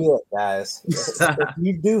doesn't forget, guys. If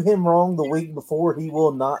you do him wrong the week before, he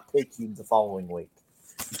will not pick you the following week.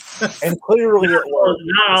 And clearly it worked.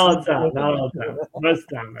 Not all the time. Not all the time. Most of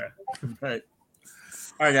the time, though. Right.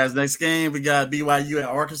 All right, guys. Next game, we got BYU at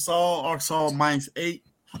Arkansas. Arkansas -8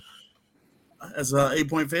 as an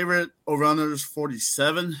 8-point favorite. Over/under is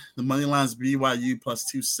 47. The money line is BYU plus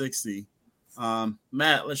 260.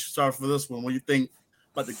 Matt, let's start for this one. What do you think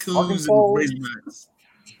about the Cougs and the Razorbacks?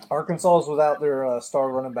 Arkansas is without their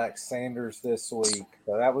star running back Sanders this week.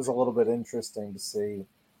 So that was a little bit interesting to see.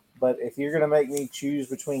 But if you're going to make me choose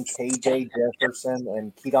between KJ Jefferson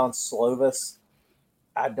and Keaton Slovis,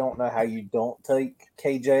 I don't know how you don't take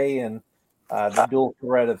KJ and the dual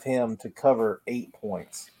threat of him to cover 8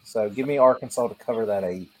 points. So give me Arkansas to cover that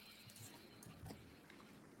 8.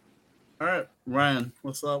 All right, Ryan,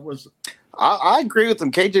 what's up? I agree with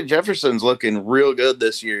him. KJ Jefferson's looking real good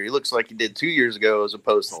this year. He looks like he did 2 years ago as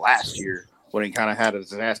opposed to last year when he kind of had a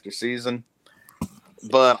disaster season.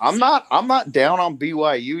 But I'm not down on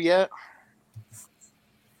BYU yet.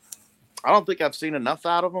 I don't think I've seen enough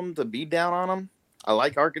out of them to be down on them. I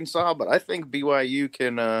like Arkansas, but I think BYU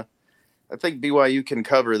can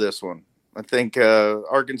cover this one. I think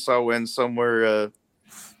Arkansas wins somewhere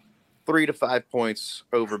 3 to 5 points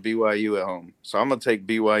over BYU at home. So I'm gonna take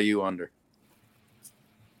BYU under.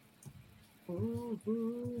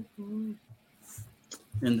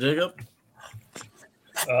 And Jacob?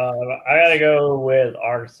 I got to go with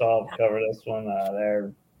Arkansas to cover this one.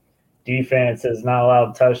 Their defense has not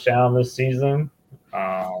allowed a touchdown this season.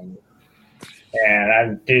 And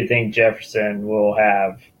I do think Jefferson will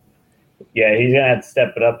have – he's going to have to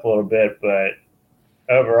step it up a little bit. But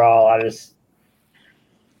overall,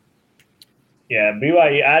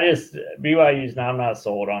 BYU's I'm not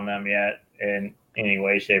sold on them yet in any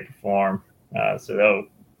way, shape, or form. So they'll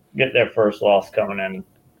get their first loss coming in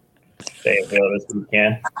Fayetteville this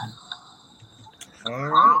weekend. All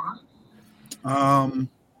right.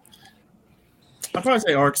 I'd probably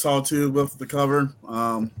say Arkansas too with the cover.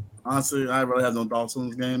 Honestly, I really have no thoughts on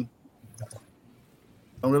this game.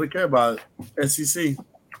 Don't really care about it. SEC.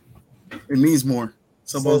 It means more.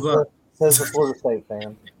 Says the Florida State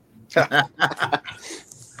fan.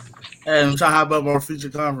 And I'm trying to hype up our future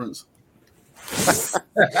conference.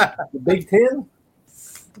 The Big Ten?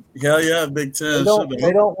 Hell yeah, Big Ten.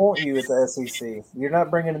 They don't want you at the SEC. You're not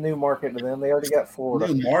bringing a new market to them. They already got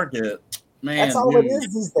Florida. New market. Man, that's all it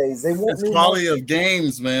is these days. They want quality of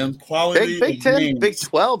games, man. Quality Big of 10, games. Big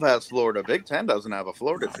 12 has Florida. Big 10 doesn't have a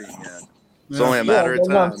Florida team yet. It's only a matter of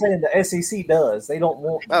time. I'm saying the SEC does. They don't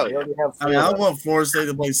want. Oh, they already have. Florida. I want Florida State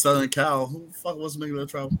to play Southern Cal. Who the fuck wants to make that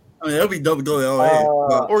trouble? It'll be dope to go to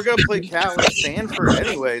LA. We're gonna play Cal and Stanford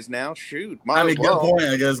anyways. Now, shoot. Good point.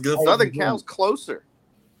 I guess good. Southern Cal's closer.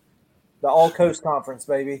 The All Coast Conference,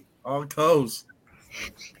 baby. All Coast.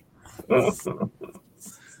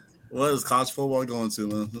 What is college football going to,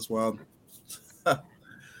 man? That's wild. All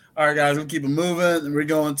right, guys, we'll keep it moving. We're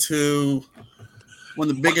going to one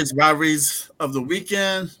of the biggest rivalries of the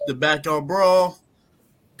weekend, the backyard brawl.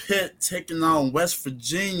 Pitt taking on West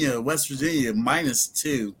Virginia. West Virginia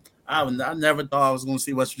 -2. I never thought I was going to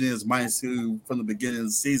see West Virginia's -2 from the beginning of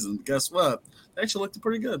the season. But guess what? They actually looked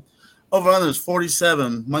pretty good. Over-under is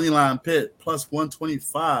 47. Moneyline Pitt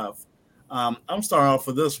 +125. I'm starting off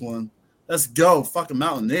with this one. Let's go. Fucking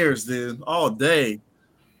Mountaineers, dude. All day.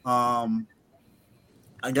 I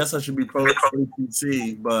guess I should be pro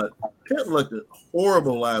APC, but Pitt looked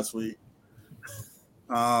horrible last week.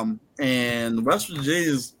 And West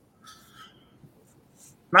Virginia's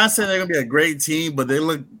not saying they're going to be a great team, but they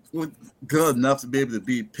look good enough to be able to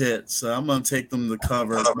beat Pitt. So I'm going to take them to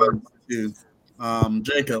cover.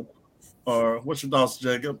 Jacob, or what's your thoughts,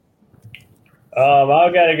 Jacob?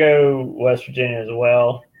 I got to go West Virginia as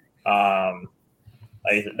well.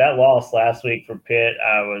 Like I said, that loss last week for Pitt,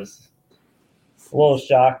 I was a little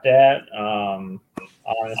shocked at.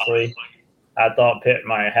 Honestly, I thought Pitt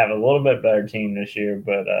might have a little bit better team this year,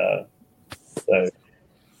 but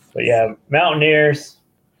yeah, Mountaineers.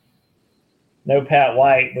 No Pat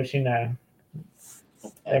White, but they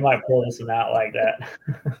might pull this one out like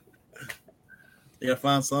that. You gotta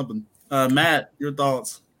find something. Matt, your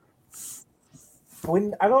thoughts?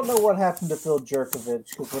 I don't know what happened to Phil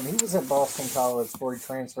Jurkovich, because when he was at Boston College before he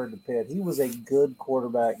transferred to Pitt, he was a good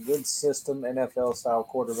quarterback, good system, NFL-style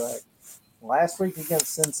quarterback. Last week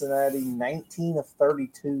against Cincinnati, 19 of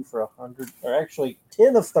 32 for 100, or actually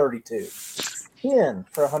 10 of 32. 10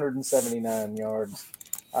 for 179 yards.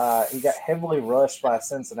 He got heavily rushed by a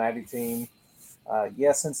Cincinnati team.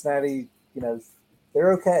 Cincinnati,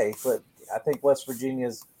 they're okay, but I think West Virginia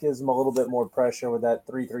gives them a little bit more pressure with that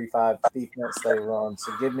 3-3-5 defense they run.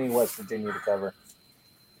 So give me West Virginia to cover.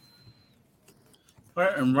 All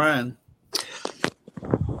right, and Ryan.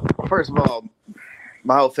 First of all,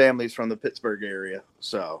 my whole family's from the Pittsburgh area,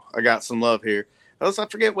 so I got some love here. Let's not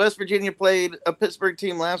forget West Virginia played a Pittsburgh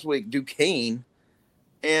team last week, Duquesne,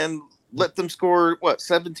 and let them score,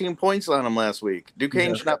 17 points on them last week.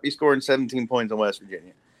 Duquesne should not be scoring 17 points on West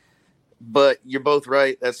Virginia. But you're both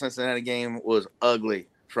right. That Cincinnati game was ugly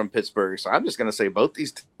from Pittsburgh. So I'm just going to say both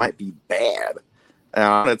these might be bad. And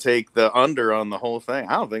I'm going to take the under on the whole thing.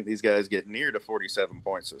 I don't think these guys get near to 47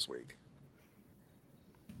 points this week.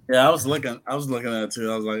 Yeah, I was looking at it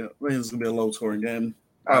too. I was like, I think it's going to be a low scoring game.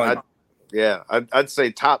 I'd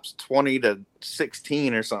say tops 20 to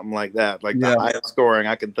 16 or something like that. Like the highest scoring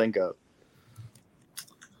I can think of.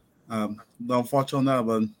 Don't fault you on that,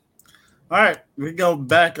 bud. All right, we go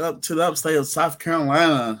back up to the upstate of South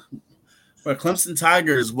Carolina, where Clemson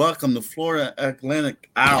Tigers welcome the Florida Atlantic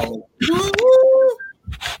Owls.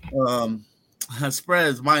 Spread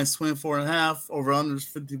is -24.5, over unders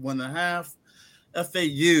 51.5.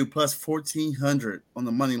 FAU plus 1,400 on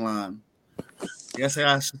the money line. I guess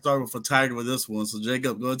I should start with a Tiger with this one. So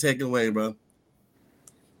Jacob, go take it away, bro.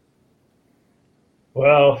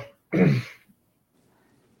 Well,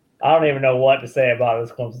 I don't even know what to say about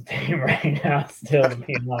this Clemson team right now, still, to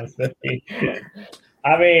be honest with you.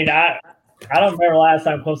 I mean, I don't remember last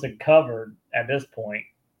time Clemson covered at this point.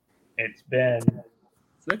 It's been – Did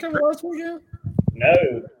they cover last weekend?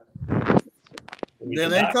 No.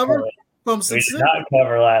 Did they cover? We did not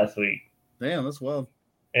cover last week. Damn, that's wild.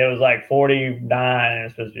 It was like 49 and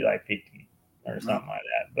it's supposed to be like 50 or something like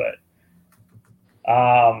that.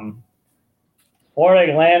 But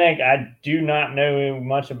Florida Atlantic, I do not know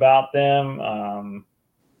much about them.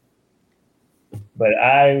 But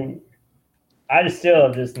I just still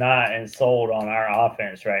am just not sold on our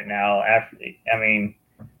offense right now. I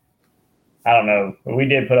don't know. We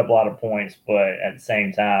did put up a lot of points, but at the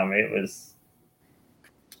same time, it was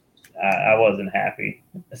I wasn't happy.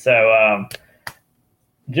 So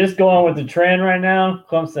just going with the trend right now,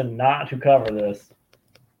 Clemson not to cover this.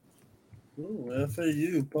 Ooh,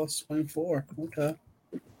 FAU plus 24. Okay.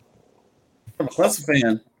 I'm a Clemson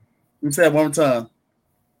fan. Let me say that one more time.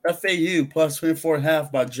 FAU plus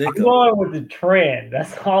 24.5 by Jacob. I'm going with the trend.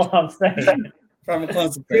 That's all I'm saying. From a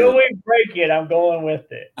Clemson fan. Until we break it, I'm going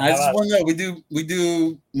with it. I just want to know, we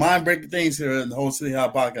do mind-breaking things here in the whole City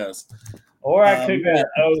Hot podcast. Or I could go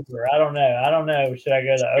over. I don't know. Should I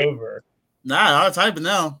go to over? Nah, I'll type it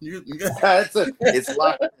now. It's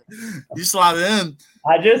locked. You slide it in.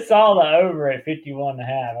 I just saw the over at 51.5.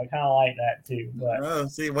 I kind of like that too. But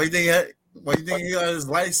see, why do you think he got his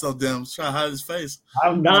light so dim? Trying to hide his face.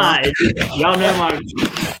 I'm not. Y'all know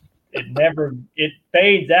it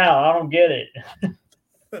fades out. I don't get it.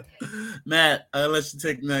 Matt, I'll let you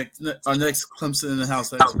take our next Clemson in the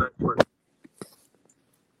house expert.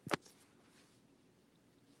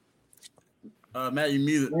 Matt, you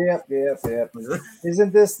muted. Yep.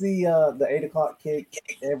 Isn't this the 8:00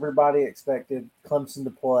 kick everybody expected Clemson to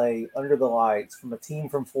play under the lights from a team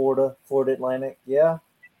from Florida Atlantic? Yeah.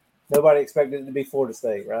 Nobody expected it to be Florida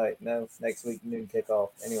State, right? No, next week noon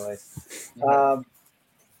kickoff. Anyways,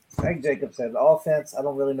 like Jacob said, the offense, I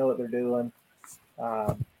don't really know what they're doing.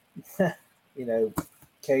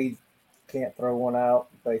 Cade can't throw one out.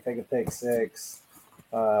 They take a pick six.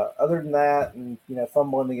 Other than that, and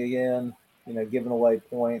fumbling again, giving away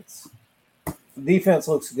points. The defense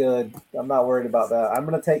looks good. I'm not worried about that. I'm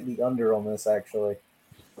going to take the under on this, actually.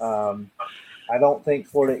 I don't think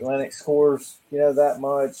Florida Atlantic scores, that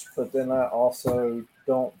much, but then I also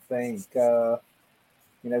don't think,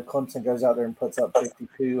 Clemson goes out there and puts up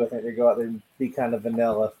 52. I think they go out there and be kind of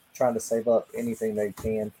vanilla, trying to save up anything they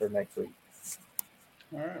can for next week.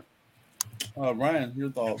 All right. Ryan,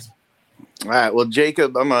 your thoughts? All right. Well,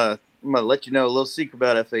 Jacob, I'm gonna let you know a little secret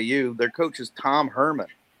about FAU. Their coach is Tom Herman,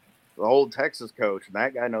 the old Texas coach, and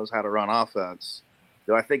that guy knows how to run offense.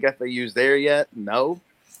 Do I think FAU's there yet? No.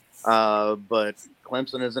 But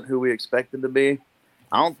Clemson isn't who we expected to be.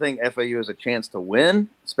 I don't think FAU has a chance to win,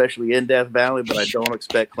 especially in Death Valley, but I don't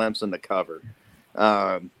expect Clemson to cover.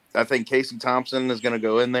 I think Casey Thompson is going to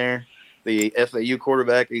go in there, the FAU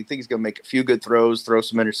quarterback. I think he's going to make a few good throws, throw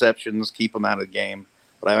some interceptions, keep them out of the game.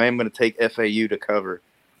 But I am going to take FAU to cover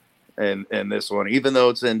in this one, even though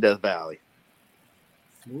it's in Death Valley.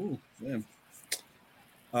 Ooh, man.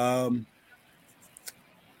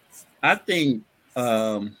 I think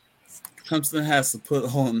Clemson has to put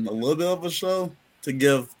on a little bit of a show to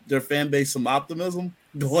give their fan base some optimism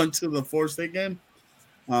going to the Florida State game.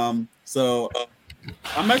 So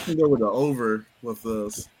I'm actually going to go with the over with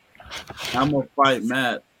this. I'm going to fight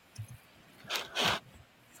Matt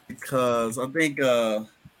because I think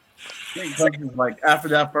Clemson's like after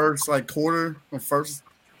that first quarter or first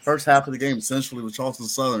half of the game, essentially with Charleston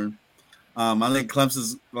Southern. I think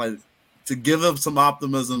Clemson's to give up some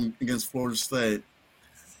optimism against Florida State.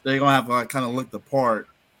 They're gonna have to kind of look the part.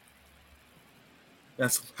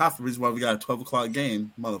 That's half the reason why we got a 12 o'clock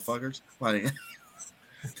game, motherfuckers.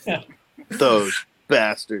 Those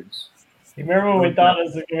bastards. You remember when we thought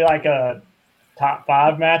this was gonna be like a top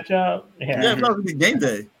 5 matchup? Yeah, it's gonna be game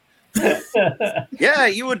day. Yeah,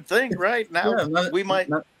 you would think, right? Now we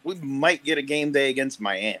might get a game day against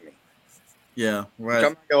Miami. Yeah, right.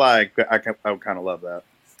 I'm not gonna lie, I kind of love that.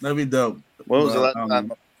 That'd be dope. When was the last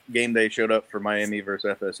time game day showed up for Miami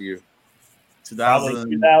versus FSU?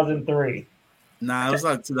 2003. Nah, it was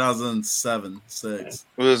like 2007, 6.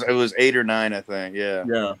 It was 8 or 9, I think. Yeah.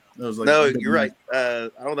 Yeah. It was no, you're right. I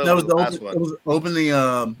don't know. That was the last one. It was opening.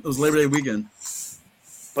 It was Labor Day weekend.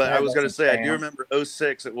 But I was going to say, I do remember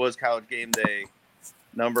 06. It was College Game Day,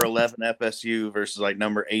 number 11 FSU versus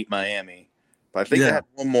number 8 Miami. But I think they had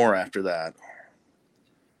one more after that.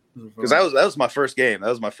 Because that was my first game. That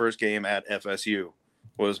was my first game at FSU.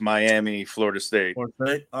 Was Miami, Florida State. Florida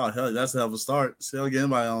State? Oh, hell, that's a hell of a start. See how again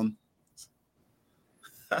by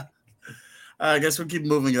I guess we'll keep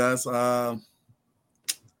moving, guys.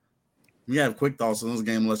 We have quick thoughts on this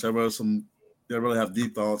game, unless they really have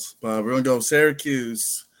deep thoughts. But we're gonna go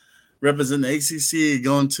Syracuse, representing the ACC,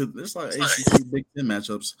 going to there's ACC Big Ten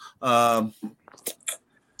matchups.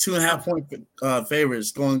 2.5 point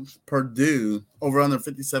favorites going Purdue over under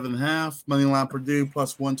 57.5 money line Purdue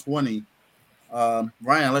plus 120.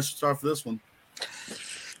 Ryan, let's start for this one.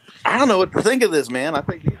 I don't know what to think of this, man. I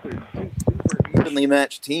think these are two super evenly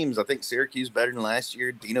matched teams. I think Syracuse better than last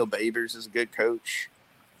year. Dino Babers is a good coach.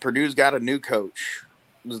 Purdue's got a new coach.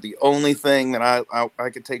 It was the only thing that I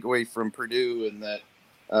could take away from Purdue, and that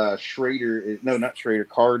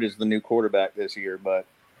Card is the new quarterback this year. But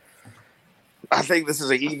I think this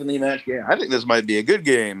is an evenly matched game. I think this might be a good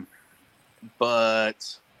game,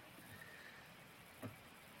 but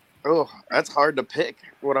that's hard to pick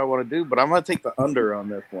what I want to do. But I'm going to take the under on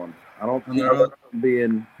this one. I don't think I'm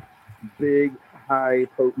being big, high,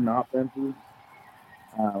 potent offenses.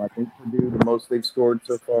 I think Purdue, the most they've scored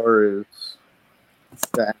so far is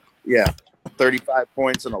 35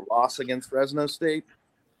 points in a loss against Fresno State.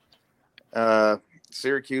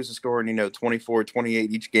 Syracuse is scoring, 24,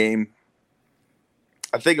 28 each game.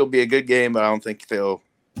 I think it'll be a good game, but I don't think they'll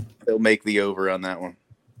make the over on that one.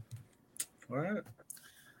 All right.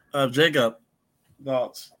 Jacob,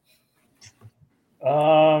 thoughts?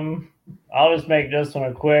 I'll just make this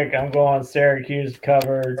one quick. I'm going Syracuse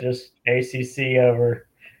cover, just ACC over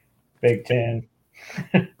Big Ten.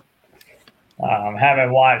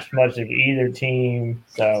 Haven't watched much of either team,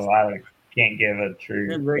 so can't give a true.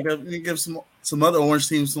 Yeah, you give some other orange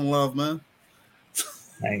teams some love, man.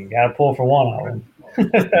 You got to pull for one of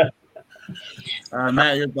them.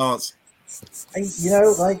 Matt, your thoughts?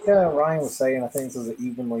 Like Ryan was saying, I think this is an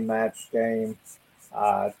evenly matched game.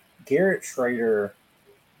 Garrett Schrader,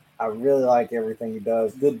 I really like everything he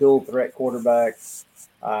does. Good dual threat quarterback.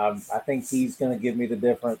 I think he's going to give me the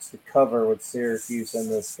difference to cover with Syracuse in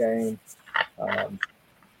this game.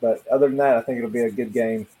 But other than that, I think it'll be a good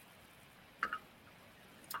game.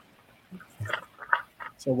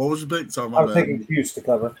 So what was your pick? Sorry, I'm picking Cuse to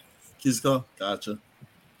cover. Cusco? Gotcha.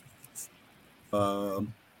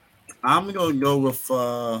 I'm going to go with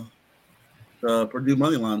the Purdue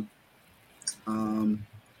money line.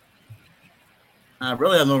 I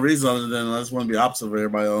really have no reason other than I just want to be opposite of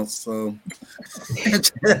everybody else. So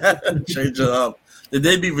change it up. They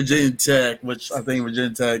did beat Virginia Tech, which I think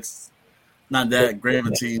Virginia Tech's not that great of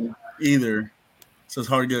a team either. So it's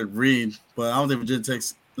hard to get a read. But I don't think Virginia Tech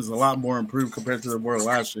is a lot more improved compared to the were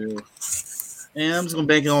last year. And I'm just going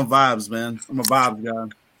to bank it on vibes, man. I'm a vibes guy.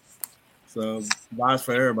 So vibes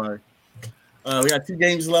for everybody. We got 2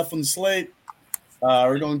 games left on the slate.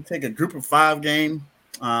 We're going to take a group of 5 game.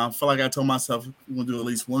 I feel like I told myself we're going to do at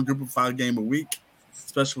least one group of 5 game a week,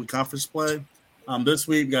 especially with conference play. This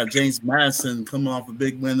week, we got James Madison coming off a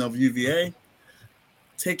big win over UVA,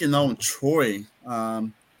 taking on Troy.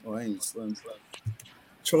 Troy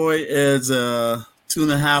is a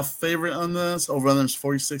 2.5 favorite on this. Over under is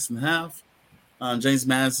 46.5. James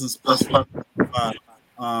Madison's plus 5.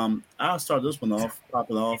 I'll start this one off,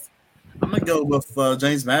 top it off. I'm going to go with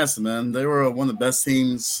James Madison, man. They were one of the best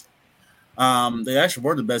teams. They actually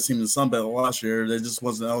were the best team in the Sun Belt last year. They just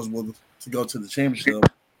wasn't eligible to go to the championship.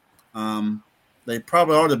 They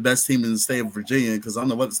probably are the best team in the state of Virginia because I don't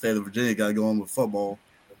know what the state of Virginia got going with football.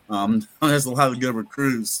 There's a lot of good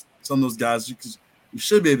recruits. Some of those guys you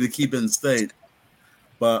should be able to keep in the state.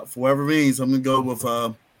 But for whatever means, I'm going to go with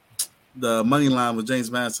the money line with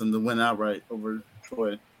James Madison to win outright over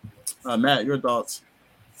Troy. Matt, your thoughts?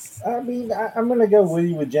 I'm going to go with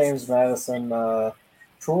you with James Madison.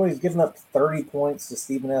 Troy's given up 30 points to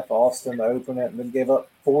Stephen F. Austin to open it, and then gave up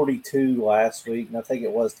 42 last week, and I think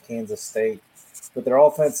it was to Kansas State. But their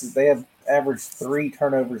offense, they have averaged 3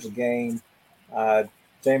 turnovers a game.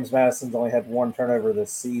 James Madison's only had 1 turnover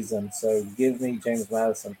this season, so give me James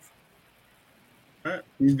Madison. All right,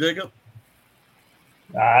 you Jacob?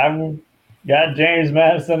 I've got James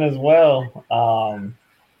Madison as well.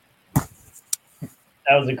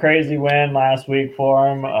 That was a crazy win last week for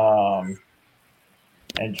him.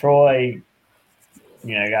 And Troy,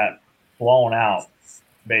 got blown out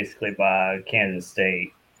basically by Kansas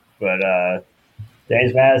State. But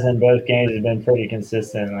James Madison, both games, has been pretty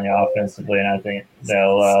consistently offensively, and I think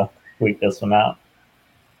they'll tweak this one out.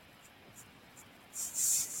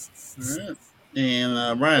 All right.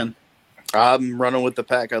 And Ryan? I'm running with the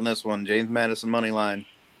pack on this one. James Madison money line.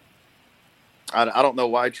 I don't know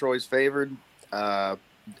why Troy's favored. I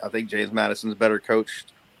think James Madison's better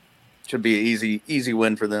coached. Should be an easy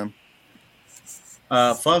win for them.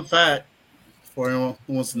 Fun fact for anyone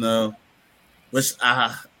who wants to know, which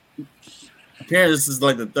apparently this is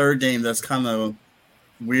like the 3rd game that's kind of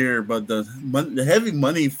weird, but the heavy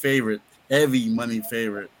money favorite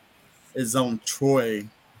is on Troy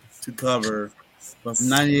to cover, with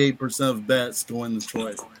 98% of bets going to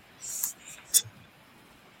Troy.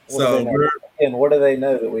 What do they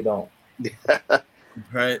know that we don't?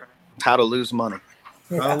 Right. How to lose money.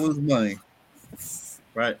 How to lose money.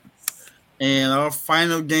 Right. And our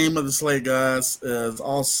final game of the slate, guys, is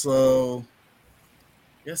also, I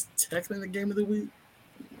guess, technically the game of the week.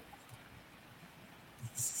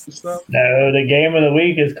 No, the game of the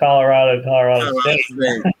week is Colorado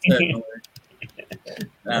State.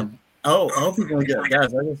 I hope people don't get,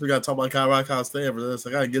 guys. I guess we got to talk about Colorado State after this.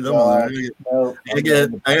 I got to get them on. I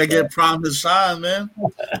gotta get Prom to shine, man.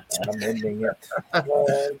 I'm ending it.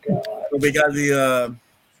 Oh, God. We got the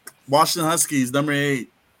Washington Huskies, number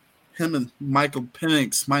 8. Him and Michael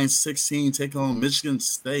Penix, -16, taking on Michigan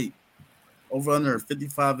State. Over under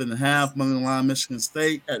 55.5 money line. Michigan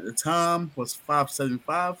State at the time was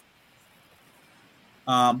 5.75.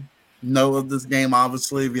 Know of this game,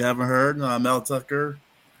 obviously, if you haven't heard, Mel Tucker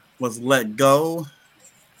was let go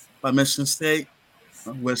by Michigan State,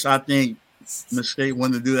 which I think Michigan State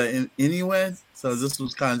wanted to do that anyway. So this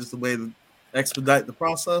was kind of just a way to expedite the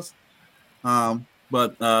process.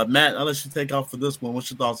 But Matt, I'll let you take off for this one. What's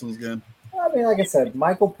your thoughts on this game? Like I said,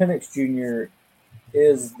 Michael Penix Jr.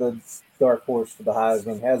 is the dark horse for the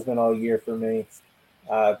Heisman. Has been all year for me.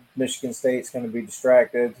 Michigan State's going to be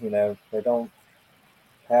distracted. They don't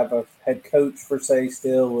have a head coach per se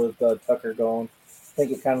still with Tucker gone.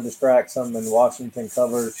 think it kind of distracts them, and Washington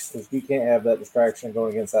covers because you can't have that distraction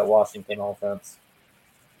going against that Washington offense.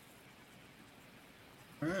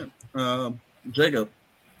 All right. Jacob.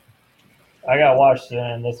 I got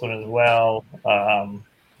Washington in this one as well.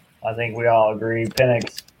 I think we all agree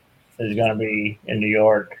Penix is going to be in New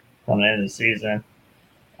York on the end of the season.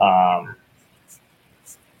 All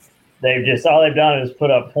they've done is put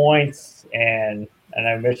up points, and I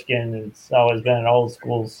know Michigan, it's always been an old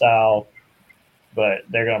school style, but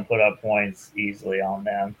they're going to put up points easily on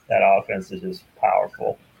them. That offense is just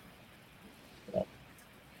powerful. All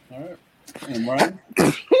right. And Brian?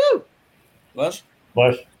 Bush?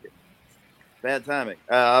 Bad timing.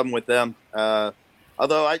 I'm with them.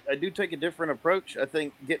 Although I do take a different approach. I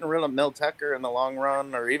think getting rid of Mel Tucker in the long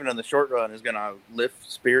run or even in the short run is going to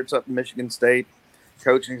lift spirits up in Michigan State.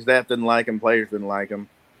 Coaching staff didn't like him. Players didn't like him.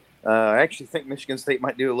 I actually think Michigan State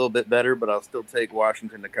might do a little bit better, but I'll still take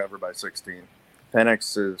Washington to cover by 16.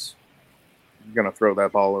 Penix is going to throw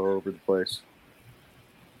that ball all over the place.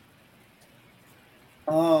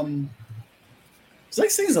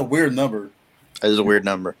 16 is a weird number. That is a weird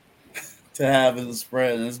number to have in the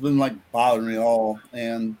spread, and it's been like bothering me all.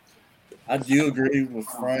 And I do agree with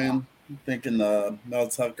Brian thinking Mel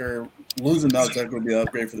Tucker losing Mel Tucker would be an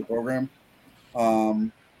upgrade for the program.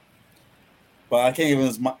 But I can't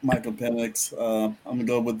even Michael Penix. I'm gonna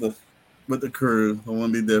go with the crew. I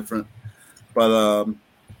want to be different, but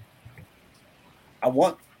I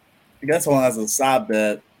guess one as a side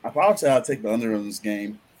bet. I probably say I'll take the under in this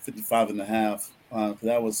game, 55.5.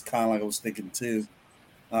 That was kind of like I was thinking too.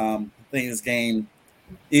 I think this game,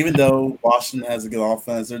 even though Washington has a good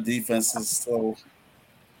offense, their defense is still,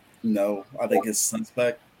 I think it's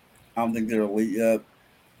suspect. I don't think they're elite yet.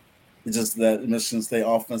 It's just that Michigan State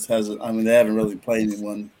offense they haven't really played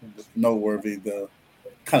anyone noteworthy to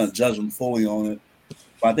kind of judge them fully on it.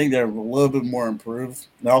 But I think they're a little bit more improved.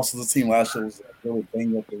 And also, the team last year was really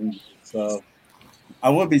banged up. So I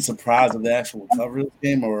wouldn't be surprised if they actually cover this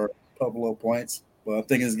game or put up low points. But I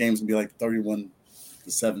think this game's going to be like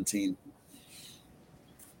 31-17,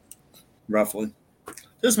 roughly.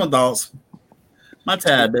 Just my thoughts. My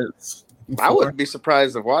tad bits. I wouldn't be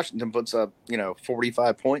surprised if Washington puts up,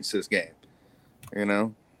 45 points this game.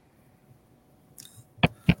 That's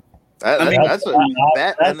a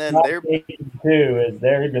bet, and then they're going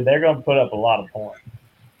to put up a lot of points.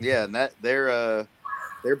 Yeah, and that their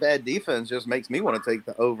bad defense just makes me want to take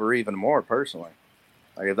the over even more personally.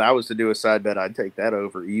 Like if I was to do a side bet, I'd take that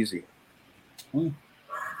over easy. All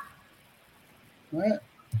right.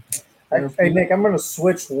 Hey, Nick, I'm going to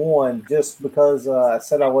switch one just because I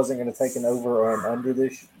said I wasn't going to take an over or an under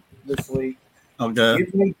this week. Okay.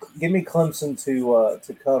 Give me Clemson to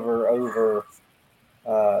cover over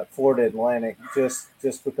Florida Atlantic just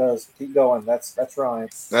because. Keep going. That's Ryan.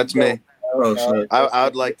 That's me. Shit. I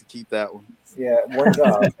would like to keep that one. Yeah, one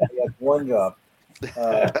job. One job.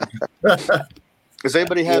 Does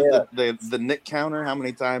anybody have the Nick counter? How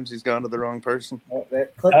many times he's gone to the wrong person?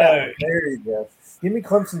 Click that. There you go. Give me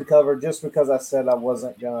Clemson to cover just because I said I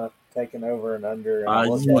wasn't gonna take an over and under.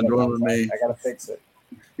 And you want to go with me? I gotta fix it.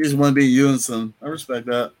 You just want to be unison. I respect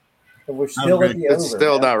that. But we're still at the over. It's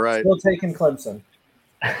still not right. Still taking Clemson.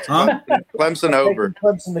 Huh? Clemson over.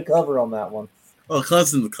 Clemson to cover on that one. Oh,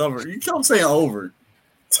 Clemson to cover. You keep saying over.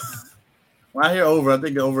 When I hear over, I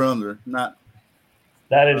think over under. Not.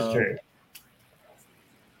 That is true.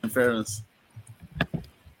 In fairness.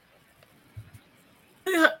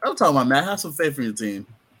 Hey, I'm talking about Matt. Have some faith in your team.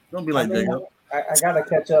 Don't be like Jacob. I got to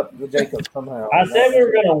catch up with Jacob somehow. I said we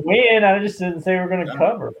were going to win. I just didn't say we were going to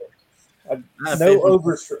cover. No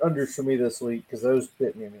overs or unders for me this week because those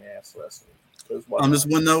bit me in the ass last week. Just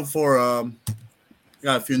one note for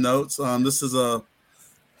got a few notes. This is a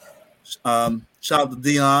shout out to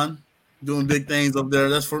Dion doing big things up there.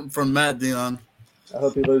 That's from Matt Dion. I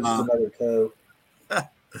hope he loses another toe.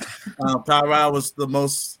 Power Ride was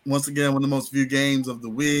once again one of the most viewed games of the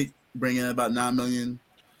week, bringing in about 9 million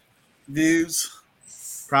views.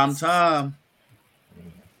 Prime time.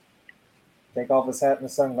 Take off his hat and the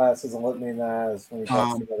sunglasses and look me in the eyes when he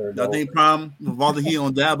talks to another adult. I think Prime, with all the heat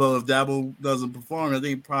on Dabo, if Dabo doesn't perform, I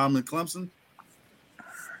think Prime and Clemson.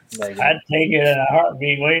 I'd take it in a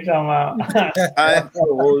heartbeat. What are you talking about?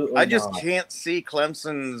 I just can't see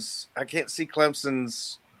Clemson's. I can't see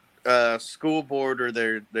Clemson's school board or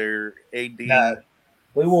their AD. No,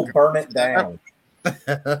 we will burn it down. I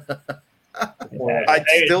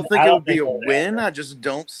still think it would be a win. I just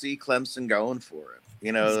don't see Clemson going for it.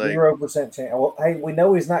 0% chance. Well, hey, we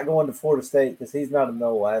know he's not going to Florida State because he's not a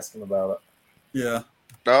no. Ask him about it. Yeah.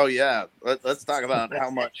 Oh yeah, let's talk about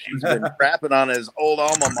how much he's been crapping on his old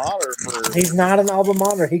alma mater for. He's not an alma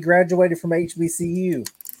mater. He graduated from HBCU.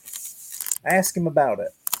 Ask him about it.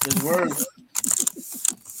 His words.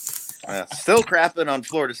 Still crapping on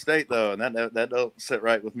Florida State though, and that don't sit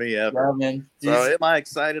right with me ever. Yeah, man. So am I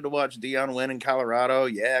excited to watch Deion win in Colorado?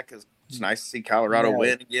 Yeah, because it's nice to see Colorado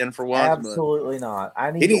win again for once. Absolutely not.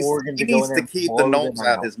 I need Oregon to go in there to keep the notes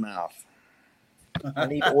out his mouth. I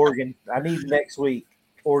need Oregon. I need next week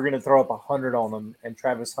Oregon to throw up 100 on them and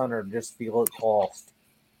Travis Hunter just be looked lost.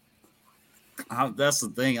 That's the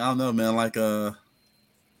thing. I don't know, man. Like,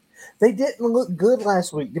 they didn't look good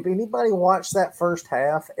last week. Did anybody watch that first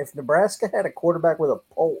half? If Nebraska had a quarterback with a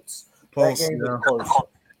pulse that game was close.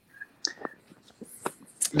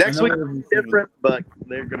 Next week is different, but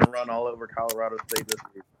they're going to run all over Colorado State this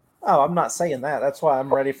week. Oh, I'm not saying that. That's why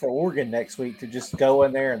I'm ready for Oregon next week to just go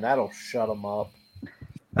in there and that'll shut them up.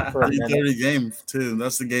 For a 3:30 game too.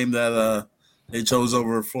 That's the game that they chose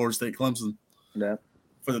over Florida State Clemson. Yeah,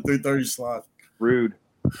 for the 3:30 slot. Rude.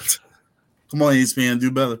 Come on, ESPN, do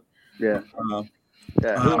better. Yeah. Who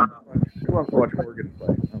wants to watch Oregon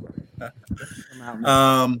play?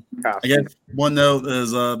 I guess one note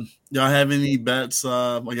is y'all have any bets?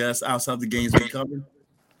 I guess outside the games we covered.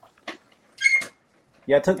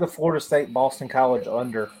 Yeah, I took the Florida State Boston College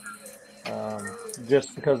under.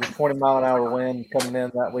 Just because the 20-mile-an-hour wind coming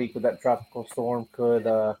in that week with that tropical storm could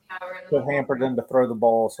hamper them to throw the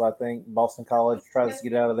ball. So I think Boston College tries to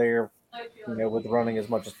get out of there, with running as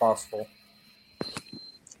much as possible.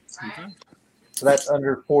 Okay. So that's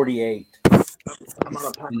under 48.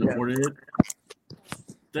 Under 48.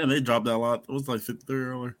 Damn, they dropped that a lot. It was like 53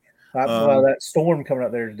 earlier. That storm coming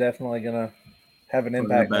up there is definitely going to have an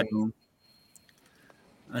impact. I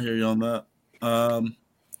hear you on that.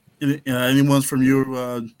 Anyone's from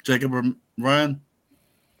you, Jacob or Ryan?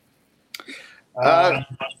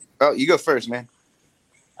 You go first, man.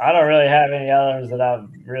 I don't really have any others that I've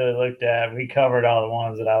really looked at. We covered all the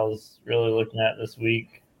ones that I was really looking at this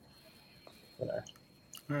week. All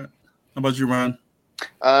right. How about you, Ryan?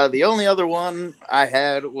 The only other one I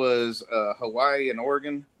had was Hawaii and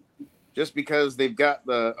Oregon, just because they've got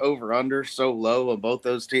the over-under so low of both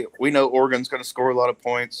those teams. We know Oregon's going to score a lot of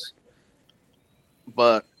points,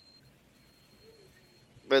 but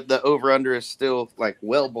the over-under is still like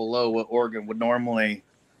well below what Oregon would normally,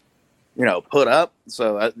 put up.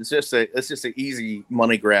 So it's just an easy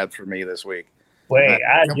money grab for me this week. Wait,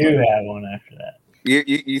 I do have one after that.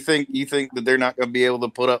 You think that they're not going to be able to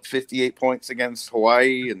put up 58 points against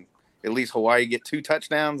Hawaii and at least Hawaii get 2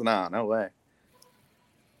 touchdowns? Nah, no way.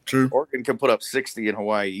 True. Oregon can put up 60 in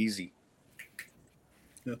Hawaii easy.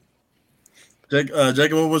 Yeah.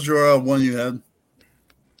 Jacob, what was your one you had?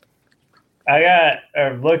 I got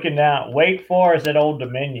looking down Wake Forest at Old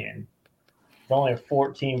Dominion. It's only a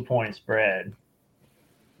 14-point spread,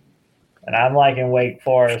 and I'm liking Wake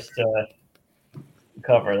Forest to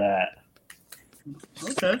cover that.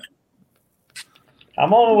 Okay.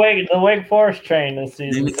 I'm on the Wake Forest train this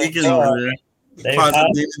season. Deacon over there.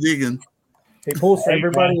 Deacon. He pulls for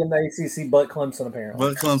everybody in the ACC but Clemson, apparently.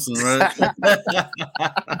 But Clemson, right?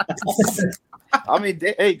 I mean,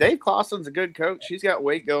 Dave Clawson's a good coach. He's got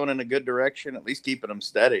Wake going in a good direction, at least keeping them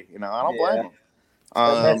steady. I don't blame him.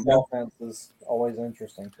 That offense is always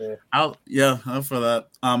interesting, too. I'm for that.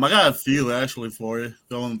 I got a few, actually, for you.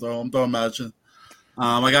 I'm throwing them at you.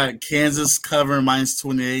 I got Kansas covering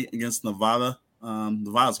 -28 against Nevada.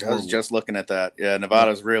 Nevada's horrible. I was just looking at that. Yeah,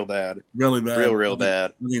 Nevada's real bad. Really bad. Real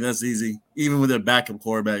bad. I think that's easy. Even with their backup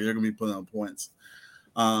quarterback, they're going to be putting up points.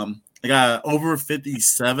 I got over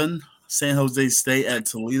 57, San Jose State at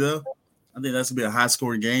Toledo. I think that's going to be a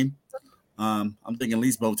high-scoring game. I'm thinking at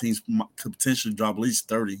least both teams could potentially drop at least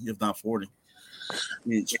 30, if not 40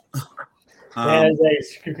 each. San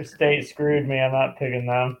Jose State screwed me. I'm not picking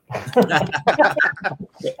them.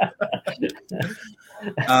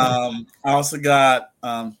 I also got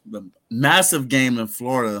the massive game in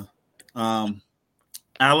Florida.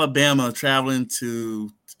 Alabama traveling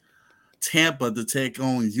to Tampa to take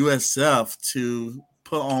on USF to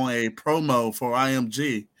put on a promo for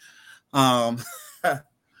IMG. I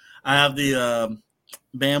have the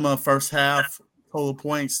Bama first half total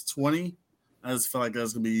points 20. I just feel like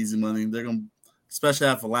that's gonna be easy money. They're gonna, especially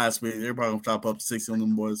after last week, they're probably gonna chop up 60 on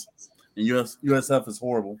them boys. And USF is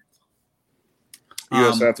horrible.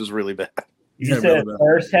 USF is really bad. You said really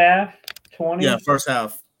first half 20? Yeah, first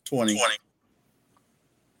half 20. I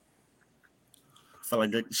felt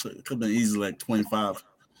like it could have been easily like 25.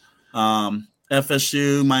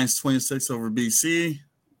 FSU -26 over BC.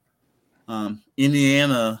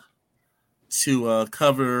 Indiana to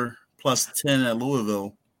cover +10 at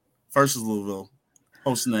Louisville versus Louisville.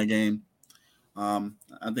 hosting that game. I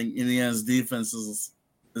think Indiana's defense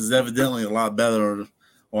is evidently a lot better,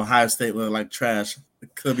 or Ohio State look like trash.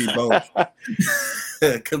 It could be both.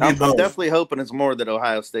 It could be I'm both. definitely hoping it's more that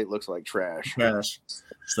Ohio State looks like trash. Trash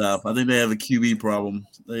stuff. I think they have a QB problem.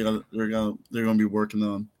 They're gonna be working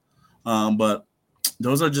on. But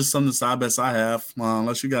those are just some of the side bets I have.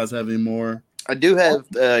 Unless you guys have any more. I do have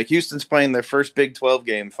Houston's playing their first Big 12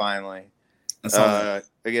 game finally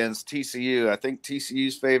against TCU. I think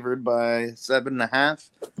TCU's favored by 7.5.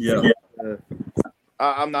 Yeah.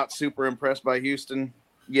 I'm not super impressed by Houston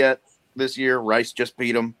yet this year. Rice just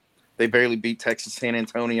beat them. They barely beat Texas San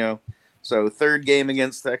Antonio. So third game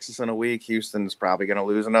against Texas in a week, Houston's probably going to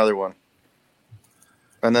lose another one.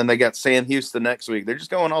 And then they got Sam Houston next week. They're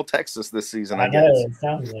just going all Texas this season, I guess. It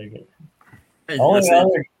sounds like it. Only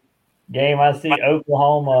other game I see,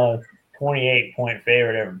 Oklahoma 28-point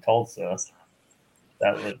favorite over Tulsa.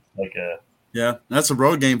 That looks like yeah, that's a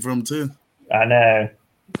road game for them too. I know.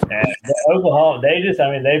 And Oklahoma,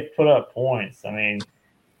 they've put up points. I mean,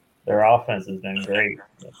 their offense has been great.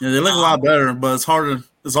 Yeah, they look a lot better, but it's harder.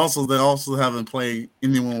 They also haven't played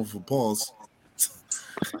anyone with a pulse.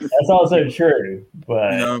 That's also true,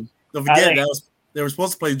 but don't forget they were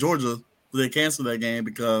supposed to play Georgia, but they canceled that game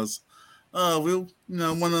because we want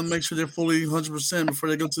to make sure they're fully 100% before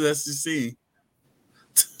they go to the SEC.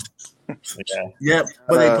 Yeah. Yep,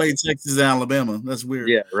 but they played Texas and Alabama. That's weird.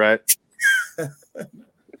 Yeah, right.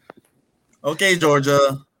 Okay,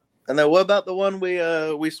 Georgia. And then what about the one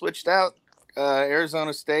we switched out?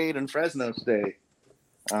 Arizona State and Fresno State.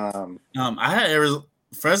 I had Arizona.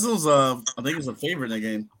 Fresno's I think it's a favorite in that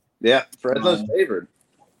game. Yeah, Fresno's favored.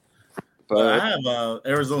 But I have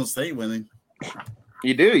Arizona State winning.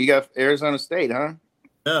 You do? You got Arizona State, huh?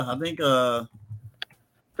 Yeah, I think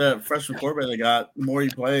that freshman quarterback they got, the more he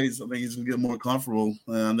plays, I think he's gonna get more comfortable.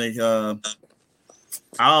 And I think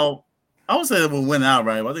I would say they will win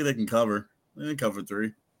outright, but I think they can cover. They can cover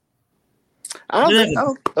 3. I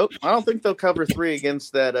don't think they'll cover 3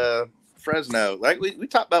 against that Fresno. Like we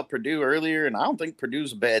talked about Purdue earlier, and I don't think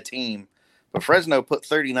Purdue's a bad team. But Fresno put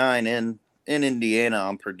 39 in Indiana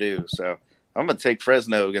on Purdue. So I'm gonna take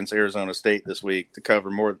Fresno against Arizona State this week to cover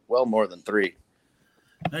more than 3.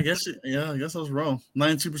 I guess I was wrong.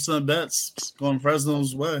 92% of bets going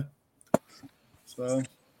Fresno's way. So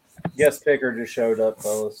Guest picker just showed up,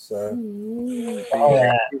 fellas. So You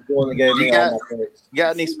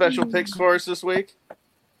got any special picks for us this week?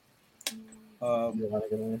 Yeah.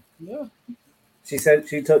 She said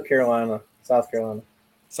she took South Carolina. South Carolina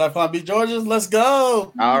beat Georgia. Let's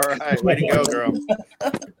go. All right, way to go, girl.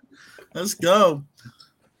 Let's go.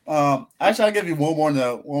 Actually, I'll give you one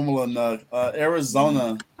more note.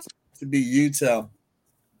 Arizona to beat UTEP.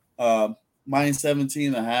 Minus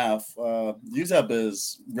 17.5. UTEP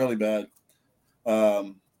is really bad.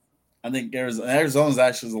 I think Arizona's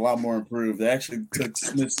actually a lot more improved. They actually took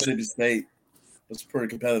Mississippi State. It's a pretty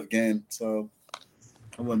competitive game, so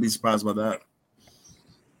I wouldn't be surprised by that.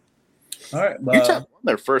 All right, UTEP won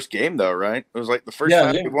their first game though, right? It was like the first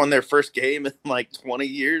time they won their first game in like 20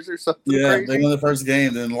 years or something. Yeah, crazy. they won the first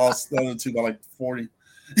game, then lost the other 2 by like 40.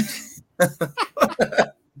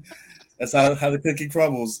 That's how the cookie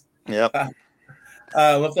crumbles. Yep.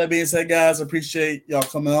 With that being said, guys, I appreciate y'all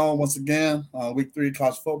coming on once again. Week 3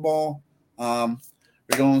 college football. We're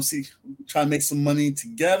going to try to make some money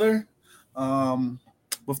together.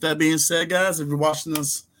 With that being said, guys, if you're watching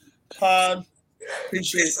this pod,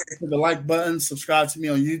 appreciate the like button. Subscribe to me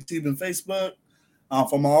on YouTube and Facebook.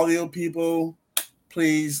 For my audio people,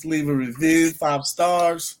 please leave a review, 5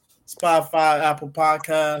 stars. Spotify, Apple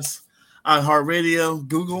Podcasts, iHeartRadio,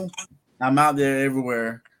 Google. I'm out there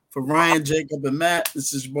everywhere. For Ryan, Jacob, and Matt,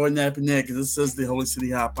 this is your boy Nappy Nick, and this is the Holy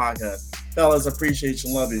City High Podcast. Fellas, I appreciate you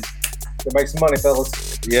and love you. Go make some money,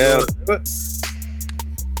 fellas. Yeah.